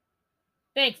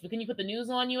 Thanks, but can you put the news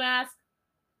on, you ask?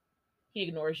 He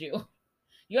ignores you.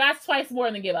 You ask twice more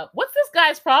and then give up. What's this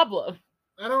guy's problem?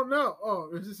 I don't know. Oh,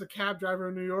 is this a cab driver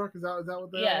in New York? Is that what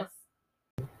they are?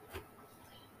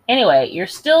 Anyway, you're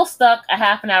still stuck a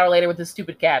half an hour later with this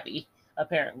stupid cabbie,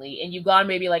 apparently, and you've gone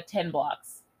maybe like 10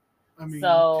 blocks. I mean, 10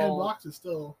 blocks is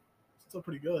still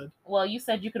pretty good. Well, you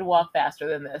said you could walk faster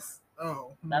than this.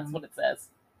 Oh. That's what it says.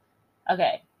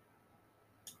 Okay.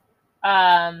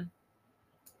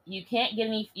 You can't get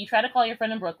any. You try to call your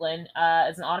friend in Brooklyn.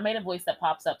 It's an automated voice that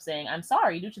pops up saying, "I'm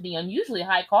sorry, due to the unusually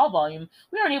high call volume,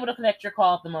 we aren't able to connect your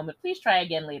call at the moment. Please try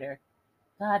again later."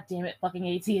 God damn it, fucking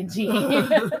AT&T.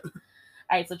 All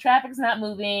right, so traffic's not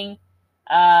moving.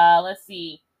 Let's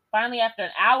see. Finally, after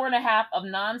an hour and a half of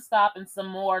nonstop and some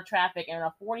more traffic and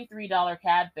a $43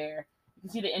 cab fare, you can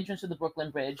see the entrance to the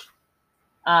Brooklyn Bridge.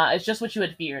 It's just what you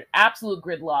had feared. Absolute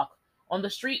gridlock. On the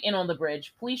street and on the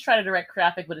bridge. Police try to direct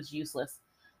traffic, but it's useless.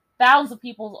 Thousands of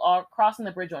people are crossing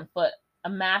the bridge on foot. A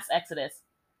mass exodus.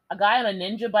 A guy on a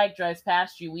ninja bike drives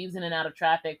past you, weaves in and out of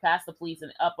traffic, past the police,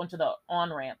 and up onto the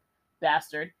on-ramp.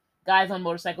 Bastard. Guys on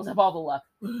motorcycles have all the luck.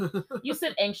 You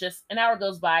sit anxious. An hour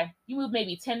goes by. You move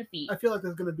maybe 10 feet. I feel like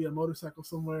there's going to be a motorcycle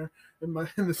somewhere in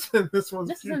this one's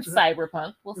This future. is in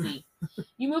Cyberpunk. We'll see.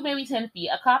 You move maybe 10 feet.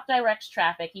 A cop directs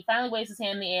traffic. He finally waves his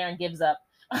hand in the air and gives up.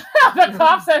 The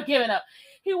cops have given up.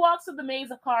 He walks through the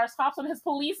maze of cars, hops on his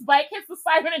police bike, hits the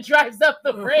siren, and drives up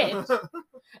the bridge.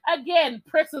 Again,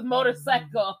 pricks with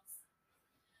motorcycles.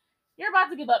 You're about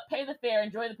to give up. Pay the fare.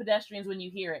 Enjoy the pedestrians when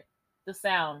you hear it. The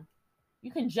sound.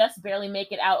 You can just barely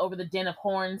make it out over the din of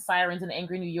horns, sirens, and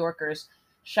angry New Yorkers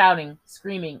shouting,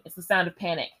 screaming. It's the sound of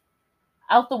panic.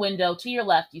 Out the window, to your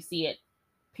left, you see it.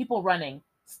 People running,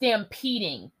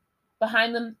 stampeding.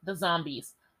 Behind them, the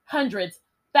zombies. Hundreds,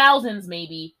 thousands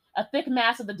maybe. A thick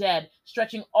mass of the dead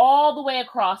stretching all the way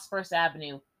across First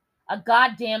Avenue. A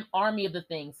goddamn army of the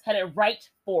things headed right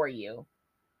for you.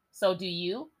 So do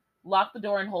you lock the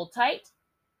door and hold tight?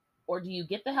 Or do you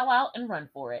get the hell out and run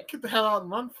for it? Get the hell out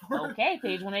and run for it. Okay,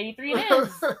 page 183 it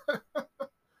is.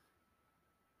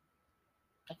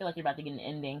 I feel like you're about to get an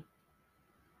ending.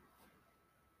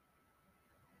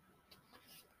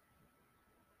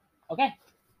 Okay.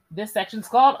 This section's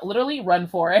called literally Run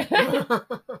For It.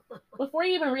 Before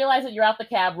you even realize it, you're out the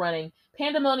cab running.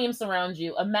 Pandemonium surrounds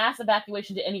you. A mass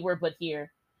evacuation to anywhere but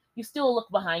here. You still look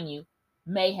behind you.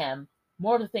 Mayhem.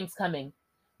 More of the things coming.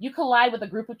 You collide with a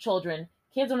group of children,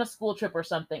 kids on a school trip or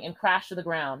something, and crash to the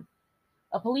ground.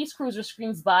 A police cruiser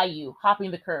screams by you,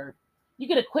 hopping the curb. You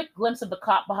get a quick glimpse of the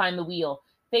cop behind the wheel,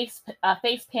 face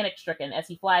panic-stricken as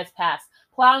he flies past,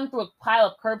 plowing through a pile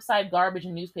of curbside garbage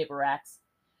and newspaper racks.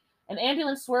 An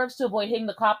ambulance swerves to avoid hitting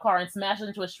the cop car and smashes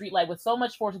into a streetlight with so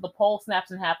much force that the pole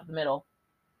snaps in half at the middle.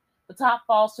 The top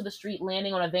falls to the street,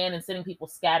 landing on a van and sending people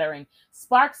scattering.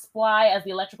 Sparks fly as the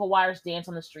electrical wires dance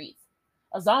on the streets.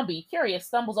 A zombie, curious,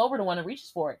 stumbles over to one and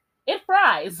reaches for it. It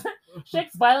fries,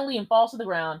 shakes violently and falls to the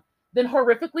ground. Then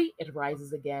horrifically, it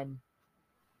rises again.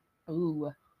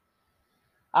 Ooh.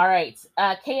 All right.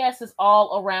 Chaos is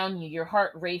all around you. Your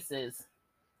heart races.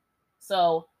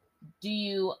 So, do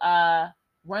you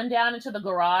run down into the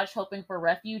garage hoping for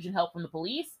refuge and help from the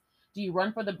police? Do you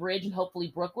run for the bridge and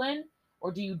hopefully Brooklyn?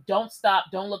 Or do you don't stop,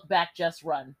 don't look back, just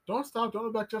run? Don't stop, don't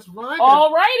look back, just run.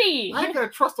 Alrighty! I ain't gonna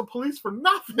trust the police for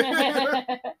nothing.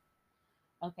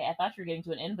 Okay, I thought you were getting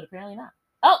to an end, but apparently not.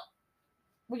 Oh!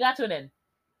 We got to an end.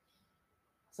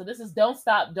 So this is don't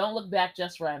stop, don't look back,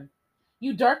 just run.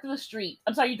 You dart through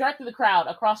the crowd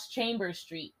across Chambers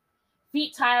Street.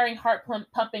 Feet tiring, heart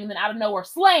pumping, then out of nowhere,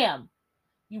 slam!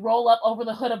 You roll up over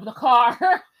the hood of the car.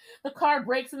 The car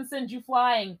brakes and sends you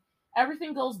flying.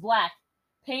 Everything goes black.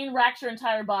 Pain racks your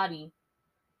entire body.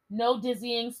 No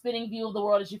dizzying, spinning view of the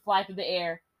world as you fly through the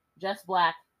air. Just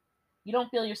black. You don't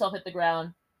feel yourself hit the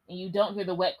ground, and you don't hear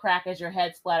the wet crack as your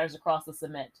head splatters across the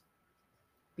cement.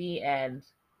 The end.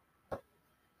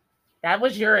 That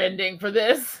was your ending for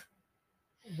this.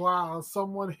 Wow,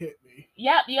 someone hit me.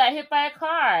 Yep, you got hit by a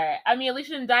car. I mean, at least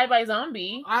you didn't die by a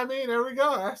zombie. I mean, there we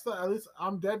go. At least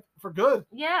I'm dead for good.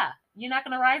 Yeah, you're not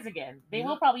going to rise again. They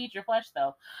will probably eat your flesh,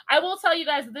 though. I will tell you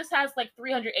guys, this has like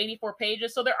 384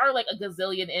 pages, so there are like a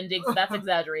gazillion endings. So that's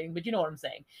exaggerating, but you know what I'm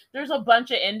saying. There's a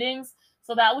bunch of endings,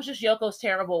 so that was just Yoko's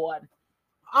terrible one.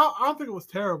 I don't think it was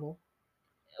terrible.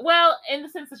 Well, in the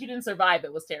sense that you didn't survive,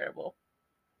 it was terrible.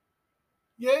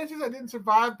 Yeah, it's just I didn't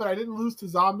survive, but I didn't lose to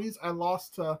zombies. I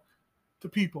lost to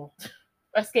people.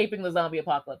 Escaping the zombie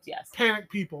apocalypse, yes. Panic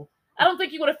people. I don't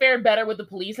think you would have fared better with the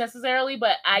police necessarily,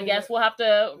 but I guess we'll have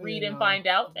to read and find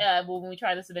out when we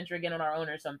try this adventure again on our own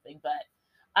or something. But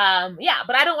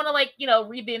but I don't want to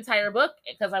read the entire book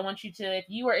because I want you to, if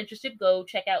you are interested, go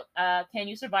check out Can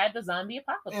You Survive the Zombie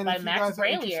Apocalypse by Max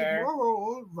Brallier.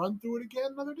 We'll run through it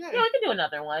again another day. Yeah, we can do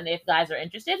another one if guys are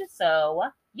interested. So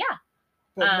yeah.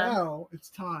 But now it's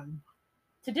time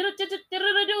to do.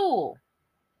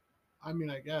 I mean,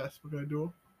 I guess we're gonna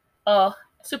do. Oh,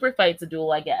 Super Fight's a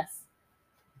duel, I guess.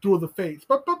 Duel of the Fates.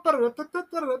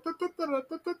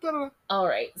 All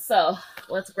right, so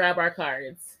let's grab our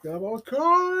cards. Grab our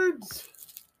cards.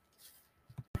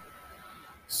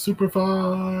 Super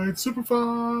fight, super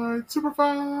fight, super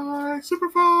fight, super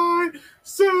fight,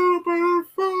 super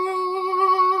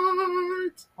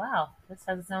fight. Wow, this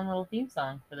has its own little theme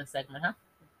song for this segment, huh?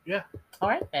 Yeah. All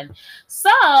right, then.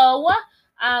 So,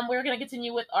 we're going to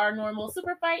continue with our normal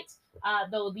super fight,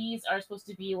 though these are supposed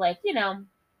to be like,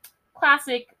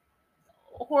 classic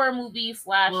horror movie /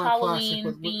 Halloween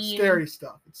classic, theme. Scary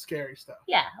stuff. It's scary stuff.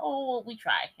 Yeah. Oh, we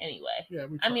try anyway. Yeah,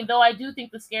 we try. I mean, though I do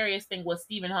think the scariest thing was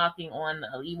Stephen Hawking on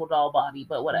an evil doll body,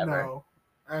 but whatever. No,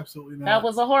 absolutely not. That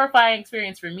was a horrifying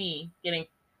experience for me, getting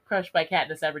crushed by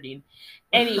Katniss Everdeen.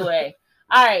 Anyway,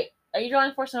 all right. Are you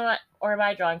drawing first or am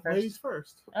I drawing first? Ladies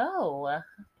first. Oh,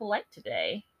 polite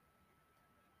today.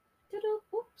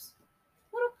 Oops.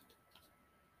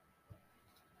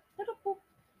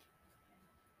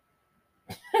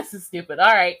 This is stupid.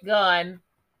 All right, go on.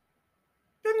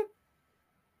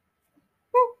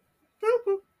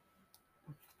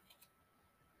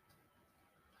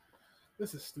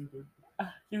 This is stupid.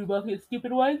 Do both his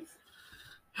stupid ones?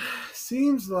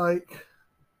 Seems like.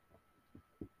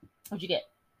 What'd you get?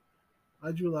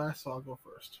 I drew last, so I'll go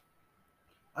first.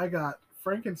 I got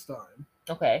Frankenstein.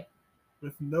 Okay.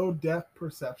 With no depth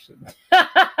perception.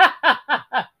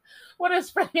 What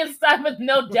is Frankenstein with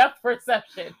no depth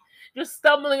perception? Just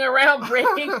stumbling around,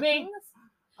 breaking things?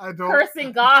 I don't.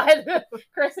 Cursing God?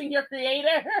 Cursing your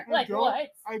creator? Like what?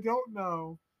 I don't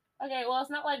know. Okay, well, it's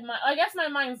not like I guess my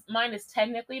mine is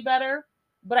technically better,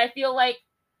 but I feel like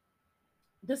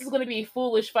this is going to be a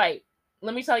foolish fight.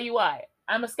 Let me tell you why.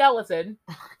 I'm a skeleton,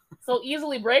 so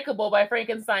easily breakable by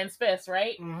Frankenstein's fist,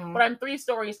 right? Mm-hmm. But I'm 3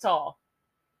 stories tall.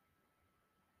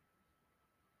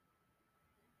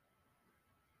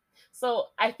 So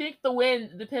I think the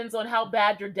win depends on how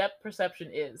bad your depth perception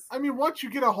is. I mean, once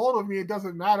you get a hold of me, it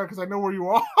doesn't matter because I know where you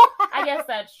are. I guess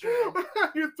that's true.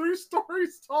 You're 3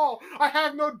 stories tall. I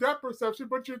have no depth perception,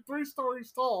 but you're 3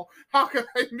 stories tall. How can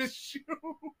I miss you?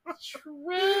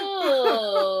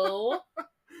 True.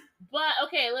 But,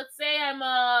 okay, let's say I'm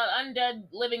a undead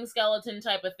living skeleton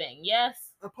type of thing.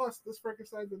 Yes? Plus, this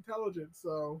Frankenstein's intelligent,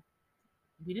 so...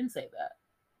 We didn't say that.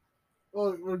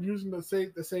 Well, we're using the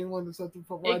same one that's something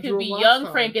from it could be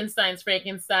young Frankenstein's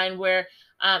Frankenstein, where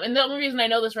and the only reason I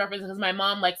know this reference is because my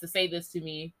mom likes to say this to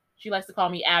me. She likes to call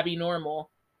me Abby Normal.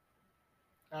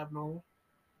 Abnormal.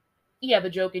 Yeah, the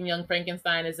joke in Young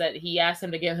Frankenstein is that he asked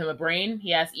him to give him a brain.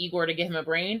 He asked Igor to give him a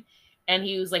brain, and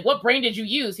he was like, "What brain did you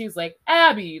use?" He was like,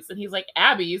 "Abby's," and he's like,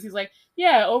 "Abby's." He's like,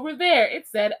 "Yeah, over there it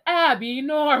said Abby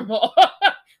Normal."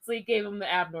 So he gave him the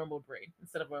abnormal brain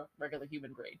instead of a regular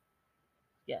human brain.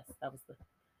 Yes, that was the.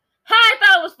 I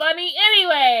thought it was funny.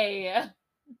 Anyway,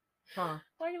 huh?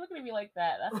 Why are you looking at me like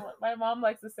that? That's what my mom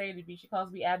likes to say to me. She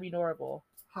calls me Abby Norable.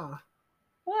 Huh?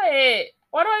 What?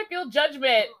 Why do I feel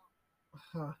judgment?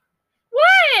 Huh?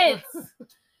 What?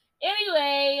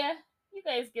 Anyway, you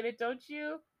guys get it, don't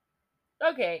you?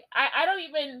 Okay, I don't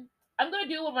even. I'm gonna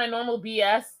do with my normal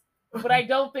BS, but I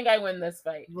don't think I win this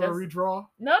fight. You want to redraw?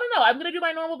 No. I'm gonna do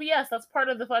my normal BS. That's part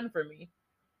of the fun for me.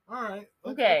 All right.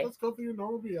 Let's go through your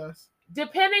normal BS.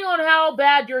 Depending on how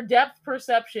bad your depth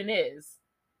perception is,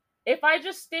 if I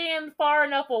just stand far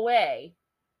enough away,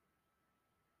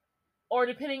 or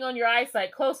depending on your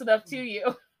eyesight, close enough to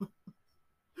you,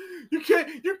 you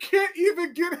can't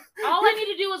even get. All I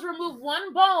need to do is remove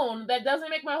one bone that doesn't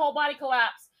make my whole body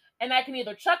collapse, and I can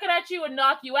either chuck it at you and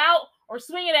knock you out, or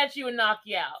swing it at you and knock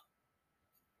you out.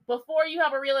 Before you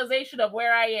have a realization of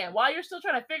where I am. While you're still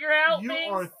trying to figure out things.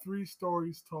 You are 3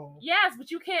 stories tall. Yes,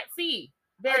 but you can't see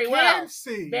very well. I can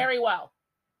see. Very well.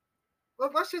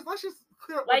 Let's just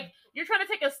clear up. Like, you're trying to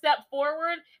take a step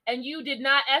forward, and you did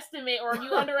not estimate, or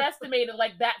you underestimated,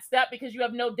 like, that step because you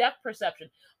have no depth perception.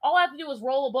 All I have to do is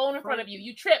roll a bone in front of you.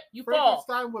 You trip. You fall.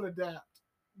 Frankenstein would adapt.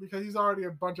 Because he's already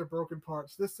a bunch of broken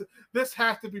parts. This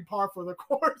has to be par for the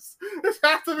course. This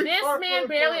has to be. This man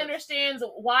barely understands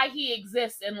why he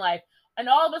exists in life, and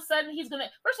all of a sudden he's gonna.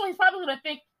 First of all, he's probably gonna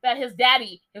think that his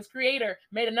daddy, his creator,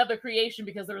 made another creation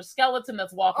because there's a skeleton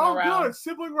that's walking around. Oh, good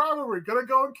sibling rivalry. Gonna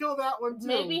go and kill that one too.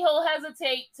 Maybe he'll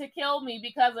hesitate to kill me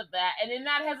because of that, and in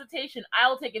that hesitation, I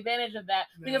will take advantage of that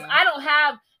because I don't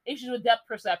have issues with depth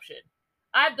perception.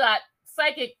 I've got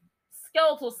psychic.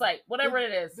 Skeletal sight, whatever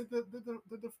it is. Did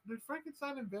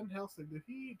Frankenstein and Van Helsing? Did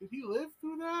he live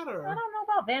through that? Or I don't know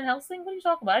about Van Helsing. What are you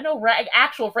talking about? I know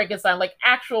actual Frankenstein, like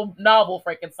actual novel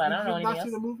Frankenstein. I don't know anything else. Not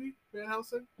seen the movie Van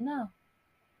Helsing? No.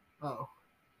 Oh.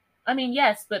 I mean,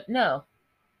 yes, but no.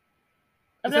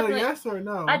 Is that a yes or a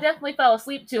no? I definitely fell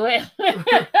asleep to it.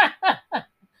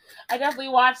 I definitely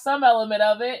watched some element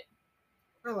of it.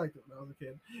 I liked it when I was a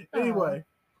kid. Anyway,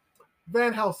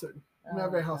 Van Helsing.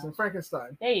 Not Van Helsing.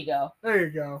 Frankenstein. There you go. There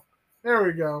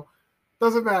we go.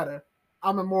 Doesn't matter.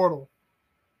 I'm immortal.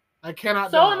 I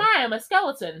cannot die. So am I. I'm a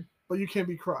skeleton. But you can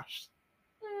be crushed.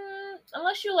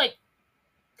 Unless you, like,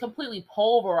 completely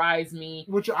pulverize me.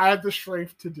 Which I have the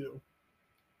strength to do.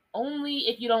 Only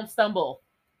if you don't stumble.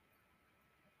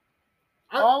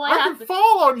 I can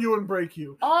fall on you and break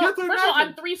you. First of all,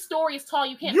 I'm 3 stories tall.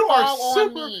 You can't fall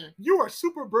on me. You are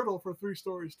super brittle for 3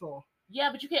 stories tall. Yeah,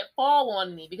 but you can't fall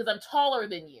on me because I'm taller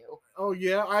than you. Oh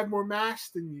yeah, I have more mass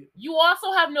than you. You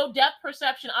also have no depth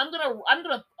perception. I'm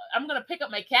gonna pick up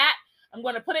my cat. I'm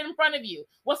gonna put it in front of you.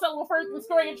 What's that little first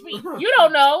story in your feet? You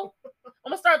don't know. I'm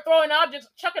gonna start throwing objects,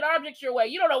 chucking objects your way.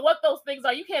 You don't know what those things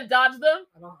are. You can't dodge them.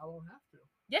 I won't have to.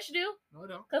 Yes, you do. No, I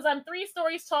don't. Because I'm 3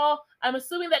 stories tall. I'm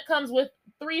assuming that comes with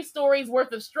 3 stories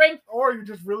worth of strength. Or you're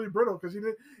just really brittle because you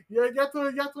did. Yeah, you have to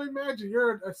imagine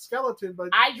you're a skeleton, but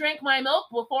I drank my milk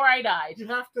before I died. You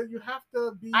have to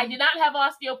be. I did not have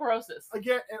osteoporosis.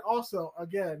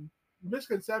 Again,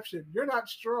 misconception. You're not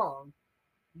strong.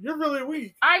 You're really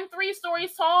weak. I'm 3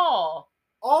 stories tall.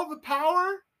 All the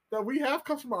power that we have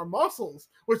comes from our muscles,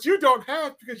 which you don't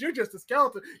have because you're just a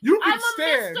skeleton. I'm a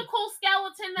mystical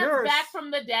skeleton that's back from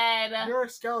the dead. You're a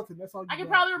skeleton. That's all. I can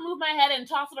probably remove my head and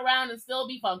toss it around and still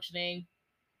be functioning.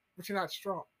 But you're not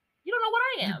strong. You don't know what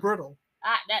I am. You're brittle.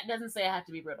 That doesn't say I have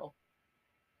to be brittle.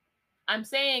 I'm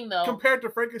saying, though, compared to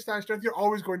Frankenstein's strength, you're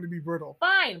always going to be brittle.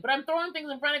 Fine, but I'm throwing things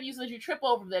in front of you so that you trip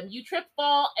over them. You trip,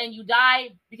 fall, and you die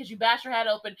because you bash your head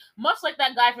open, much like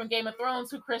that guy from Game of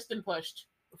Thrones who Kristen pushed.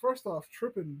 First off,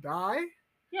 trip and die?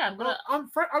 Yeah, I'm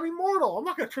immortal. I'm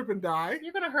not gonna trip and die.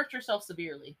 You're gonna hurt yourself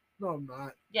severely. No, I'm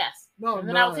not. Yes. No, and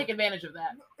then I'll take advantage of that.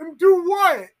 And do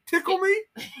what? Tickle me?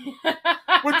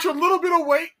 With your little bit of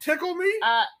weight, tickle me?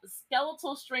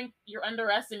 Skeletal strength, you're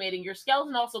underestimating. Your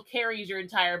skeleton also carries your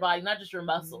entire body, not just your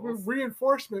muscles.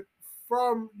 Reinforcement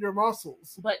from your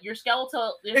muscles. But your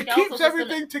skeletal keeps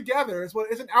everything together. It's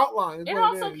an outline. It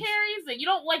also carries it. You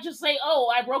don't just say,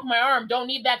 "Oh, I broke my arm. Don't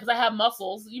need that because I have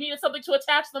muscles." You needed something to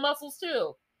attach the muscles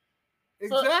to.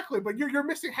 Exactly, but you're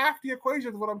missing half the equation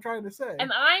is what I'm trying to say.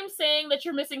 And I'm saying that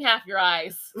you're missing half your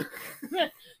eyes.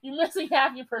 You're missing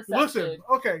half your perception. Listen,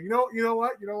 okay, you know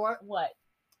what? What?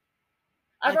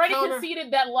 I've already conceded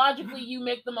that logically you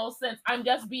make the most sense. I'm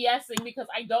just BSing because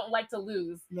I don't like to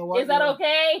lose. You know what? Is that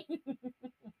okay?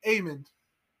 Aemond.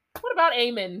 What about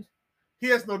Aemond? He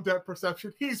has no depth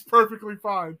perception. He's perfectly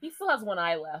fine. He still has one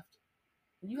eye left.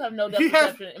 You have no depth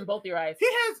perception in both your eyes.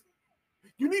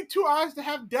 You need 2 eyes to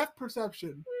have depth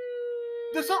perception.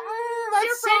 That's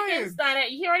Frankenstein.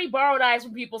 He already borrowed eyes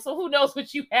from people, so who knows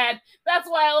what you had. That's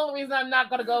why the only reason I'm not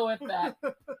going to go with that.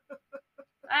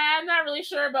 I'm not really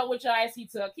sure about which eyes he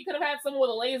took. He could have had someone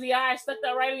with a lazy eye, stuck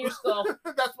that right in your skull.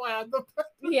 That's why I had the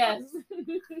Yes.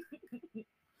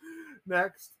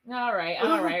 Next. All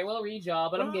right. We'll read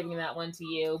y'all, but I'm giving that one to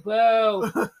you.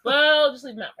 Boo. Boo. Just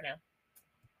leave them out for now.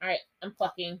 All right. I'm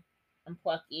plucking.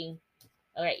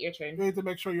 All right, your turn. You need to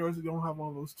make sure you don't have one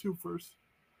of those 2 first.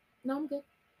 No, I'm good.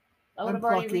 I would have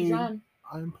already redrawn.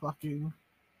 I'm plucking.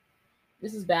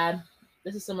 This is bad.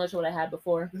 This is similar to what I had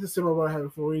before. This is similar to what I had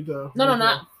before. No,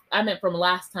 not. I meant from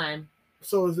last time.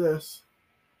 So is this.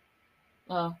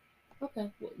 Oh, okay.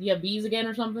 You have bees again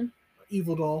or something?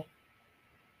 Evil doll.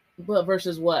 But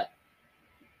versus what?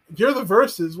 You're the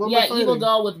versus. What yeah, evil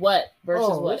doll with what?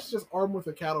 Versus what? It's just armed with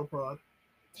a cattle prod.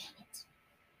 Damn it.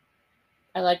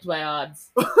 I liked my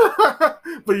odds.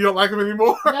 But you don't like them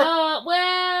anymore? No,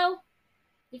 well,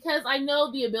 because I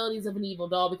know the abilities of an evil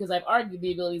doll because I've argued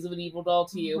the abilities of an evil doll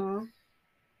to you. Mm-hmm.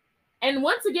 And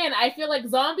once again, I feel like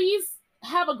zombies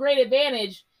have a great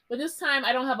advantage, but this time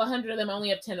I don't have 100 of them, I only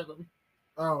have 10 of them.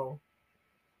 Oh.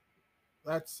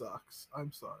 That sucks.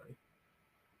 I'm sorry.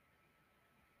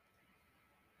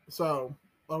 So,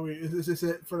 is this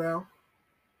it for now?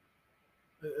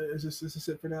 Is this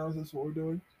it for now? Is this what we're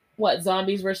doing? What,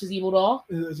 zombies versus evil doll?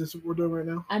 Is this what we're doing right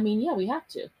now? I mean, yeah, we have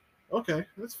to. Okay,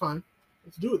 that's fine.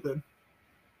 Let's do it then.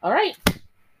 All right.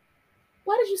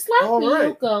 Why did you slap me,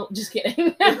 Yoko? Just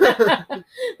kidding.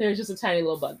 There's just a tiny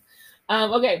little bug.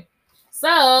 Okay, so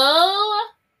I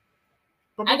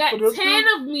got 10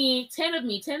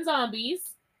 zombies.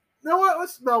 You know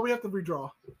what? We have to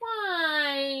redraw.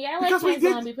 Why? I like my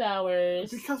zombie powers.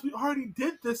 Because we already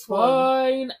did this one.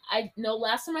 Fine.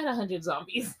 Last time I had 100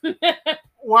 zombies.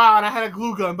 Wow, and I had a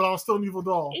glue gun, but I was still an evil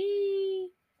doll.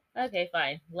 Okay,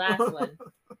 fine. Last one.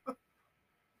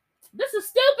 This is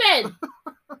stupid!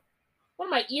 What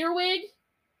am I, earwig?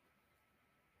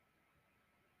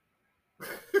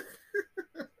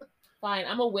 Fine,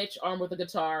 I'm a witch armed with a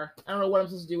guitar. I don't know what I'm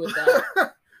supposed to do with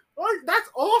that. That's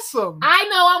awesome. I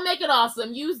know, I'll make it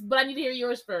awesome. But I need to hear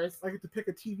yours first. I get to pick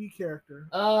a TV character.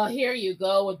 Oh, here you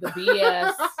go with the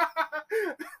BS.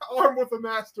 Armed with a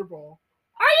master ball.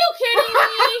 Are you kidding me?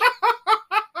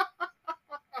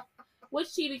 Which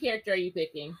TV character are you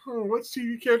picking? Which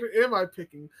TV character am I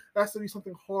picking? That has to be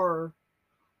something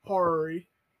horror-y.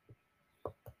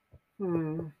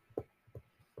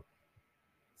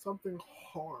 something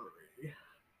horror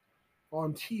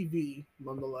on TV,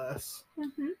 nonetheless.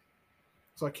 Mm-hmm.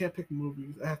 So I can't pick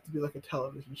movies. I have to be like a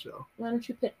television show. Why don't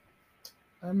you pick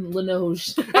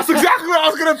Linoge? That's exactly what I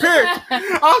was gonna pick.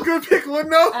 I was gonna pick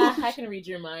Linoge. I can read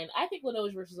your mind. I think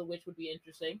Linoge versus a witch would be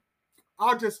interesting.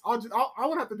 I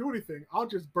won't have to do anything. I'll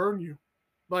just burn you,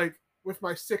 like with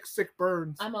my sick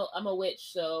burns. I'm a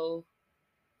witch, so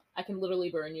I can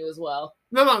literally burn you as well.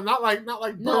 No, not like. No,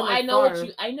 like I know fire.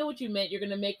 I know what you meant. You're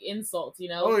gonna make insults, you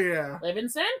know. Oh yeah. Live in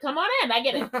sin. Come on in. I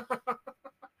get it.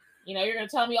 You know, you're gonna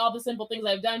tell me all the simple things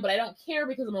I've done, but I don't care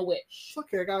because I'm a witch. It's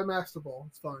okay. I got a master ball.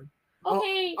 It's fine.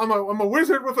 Okay. I'm a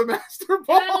wizard with a master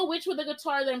ball. I'm a witch with a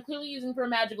guitar that I'm clearly using for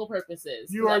magical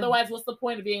purposes. Otherwise, what's the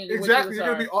point of being a witch with a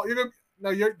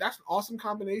guitar? That's an awesome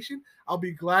combination. I'll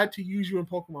be glad to use you in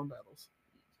Pokemon battles.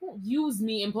 You won't use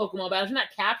me in Pokemon battles. You're not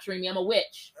capturing me. I'm a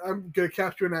witch. I'm gonna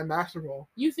capture in that master ball.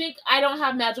 You think I don't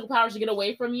have magical powers to get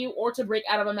away from you or to break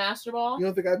out of a master ball? You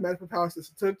don't think I have magical powers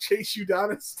to chase you down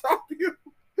and stop you?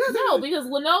 No, because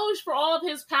Linoge, for all of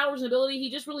his powers and ability,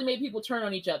 he just really made people turn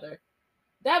on each other.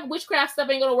 That witchcraft stuff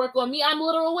ain't gonna work on me. I'm a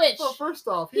literal witch. Well, first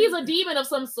off, he's a demon of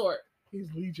some sort.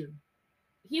 He's Legion.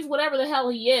 He's whatever the hell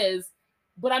he is,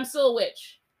 but I'm still a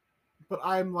witch. But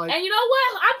I'm like, and you know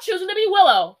what? I'm choosing to be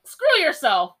Willow. Screw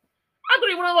yourself. I'm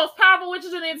gonna be one of the most powerful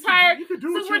witches in the entire. You could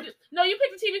do what No, you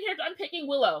picked a TV character. I'm picking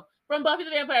Willow from Buffy the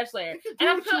Vampire Slayer, and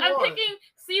I'm picking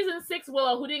season 6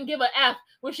 Willow, who didn't give a F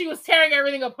when she was tearing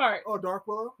everything apart. Oh, Dark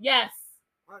Willow. Yes.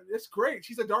 It's great.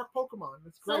 She's a dark Pokemon.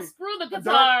 It's great. So screw the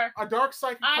guitar. A dark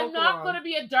psychic Pokemon. I'm not going to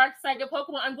be a dark psychic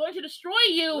Pokemon. I'm going to destroy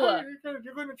you. No,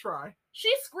 you're going to try.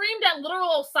 She screamed at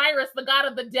literal Osiris, the god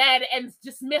of the dead, and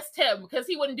dismissed him because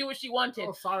he wouldn't do what she wanted.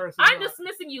 I'm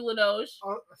dismissing you, Linoge.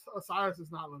 Osiris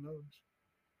is not Linoge.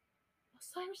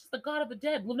 Osiris is the god of the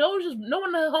dead. Linoge is no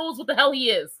one knows what the hell he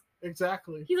is.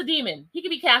 Exactly. He's a demon. He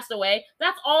could be cast away.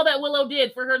 That's all that Willow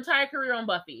did for her entire career on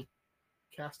Buffy.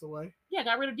 Cast away? Yeah,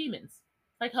 got rid of demons.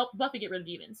 Like, help Buffy get rid of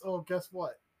demons. Oh, guess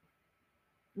what?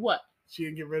 What? She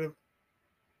didn't get rid of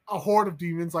a horde of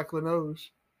demons like Linoge.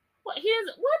 What?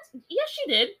 What? Yes,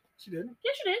 she did. She did?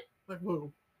 Yes, she did. Like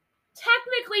who?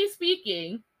 Technically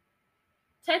speaking,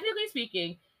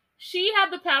 she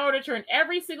had the power to turn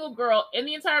every single girl in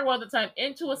the entire world at the time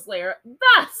into a Slayer,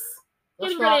 thus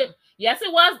getting rid of. Yes,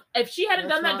 it was. If she hadn't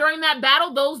done that during that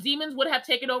battle, those demons would have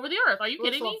taken over the earth. Are you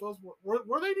kidding me? Were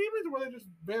they demons or were they just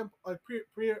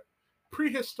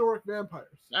prehistoric vampires?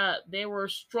 They were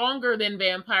stronger than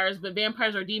vampires, but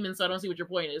vampires are demons, so I don't see what your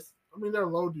point is. I mean, they're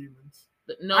low demons.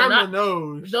 No, not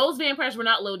those vampires were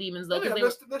not low demons though. Yeah,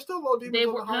 they're still low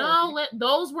demons.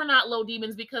 Those were not low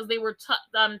demons because they were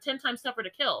 10 times tougher to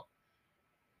kill.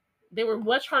 They were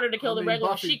much harder to kill than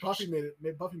regular. Buffy made it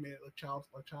like child's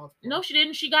play. No, she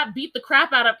didn't. She got beat the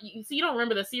crap out of. You see, you don't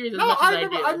remember the series as much as I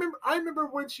do. I remember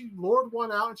when she lured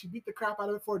one out and she beat the crap out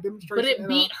of it for a demonstration. But it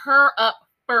beat her up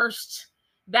first.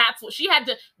 That's what she had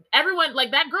to. Everyone,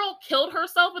 like, that girl killed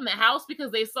herself in the house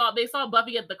because they saw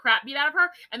Buffy get the crap beat out of her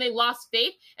and they lost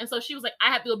faith. And so she was like,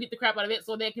 I have to go beat the crap out of it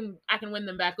so I can win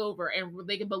them back over and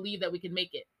they can believe that we can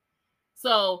make it.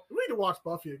 So we need to watch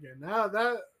Buffy again. Now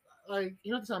that. Like,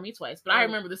 you don't have to tell me twice, but I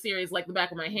remember the series like the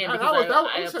back of my hand because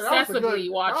I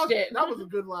obsessively watched it. That was a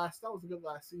good last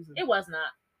season. It was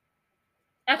not.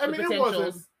 F the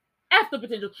potentials. F the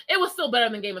potential. It was still better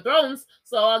than Game of Thrones,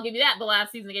 so I'll give you that. The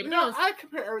last season of Game of Thrones. I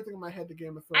compare everything in my head to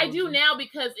Game of Thrones. I do now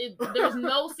because there's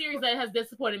no series that has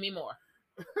disappointed me more.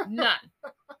 None.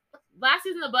 Last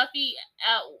season of Buffy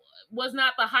was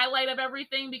not the highlight of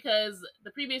everything because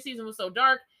the previous season was so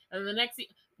dark, and the next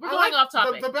season. We're going off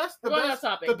topic. The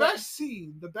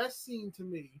best scene to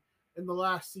me in the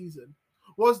last season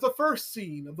was the first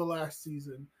scene of the last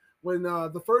season when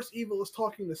the first evil is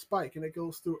talking to Spike and it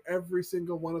goes through every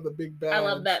single one of the big bads. I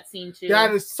love that scene too.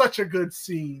 That is such a good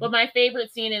scene. But my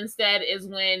favorite scene instead is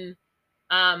when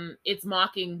it's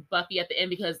mocking Buffy at the end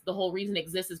because the whole reason it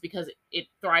exists is because it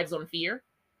thrives on fear.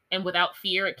 And without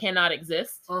fear, it cannot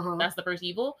exist. That's the first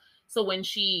evil. So when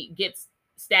she gets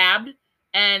stabbed,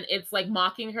 and it's like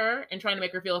mocking her and trying to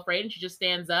make her feel afraid. And she just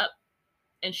stands up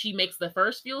and she makes the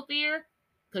first feel fear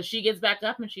because she gets back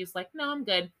up and she's like, no, I'm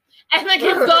good. And then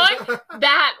keeps going.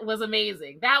 That was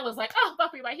amazing. That was like, oh,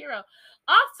 Buffy, my hero.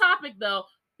 Off topic though,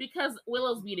 because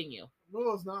Willow's beating you.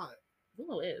 Willow's not.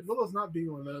 Willow is. Willow's not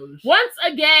beating Linoge. Once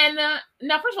again,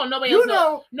 now first of all, nobody else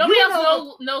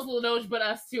knows Linoge but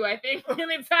us two, I think, in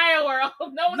the entire world.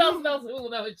 No one else knows who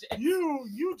Linoge is.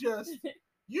 You just...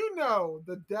 You know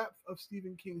the depth of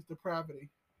Stephen King's depravity.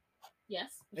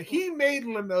 Yes. And he made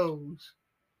Linoge.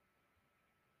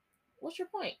 What's your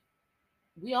point?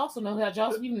 We also know that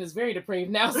Joss Whedon is very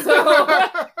depraved now, so...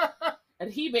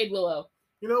 And he made Willow.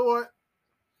 You know what?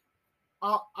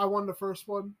 I won the first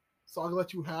one, so I'll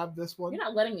let you have this one. You're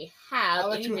not letting me have I'll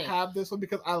let anything. you have this one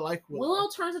because I like Willow. Willow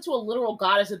turns into a literal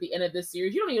goddess at the end of this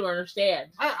series. You don't even understand.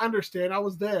 I understand. I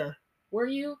was there. Were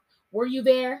you? Were you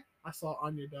there? I saw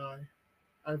Anya die.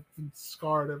 I've been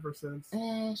scarred ever since.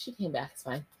 She came back. It's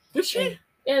fine. Did she?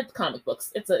 It's comic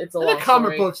books. It's a long in the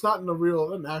comic story. books, not in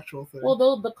an actual thing. Well,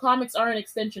 though the comics are an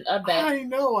extension of that. I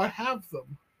know. I have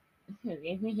them.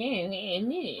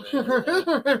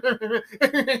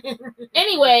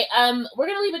 Anyway, we're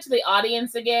gonna leave it to the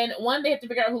audience again. One, they have to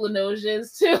figure out who Linoge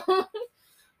is.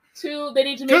 Two, they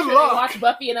need to make sure they watch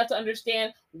Buffy enough to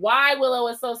understand why Willow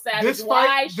is so savage. This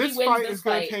fight is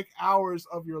going to take hours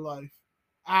of your life.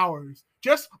 Hours.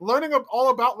 Just learning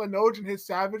all about Linoge and his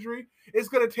savagery is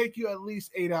going to take you at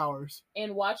least 8 hours.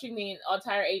 And watching the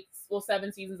entire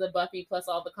 7 seasons of Buffy plus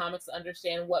all the comics to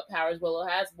understand what powers Willow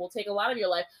has will take a lot of your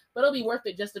life, but it'll be worth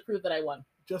it just to prove that I won.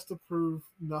 Just to prove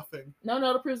nothing.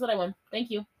 No, to prove that I won. Thank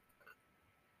you.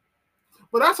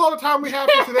 But that's all the time we have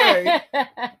for today.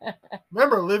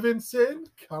 Remember, live in sin.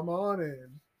 Come on in.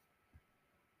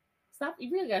 Stop. You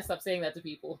really gotta stop saying that to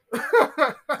people.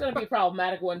 It's gonna be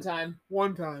problematic one time.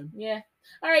 One time. Yeah.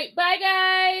 All right. Bye,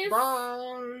 guys.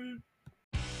 Bye.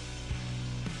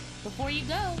 Before you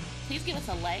go, please give us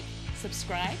a like,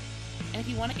 subscribe, and if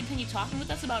you want to continue talking with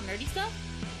us about nerdy stuff,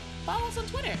 follow us on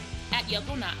Twitter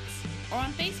 @YokoKnox or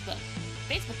on Facebook,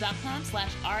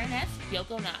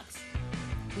 facebook.com/RNSYokoKnox.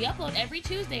 We upload every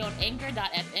Tuesday on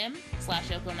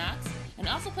anchor.fm/YokoKnox and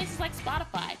also places like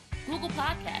Spotify, Google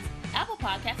Podcasts, Apple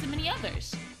Podcasts, and many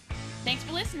others. Thanks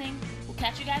for listening. We'll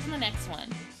catch you guys in the next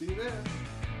one. See you there.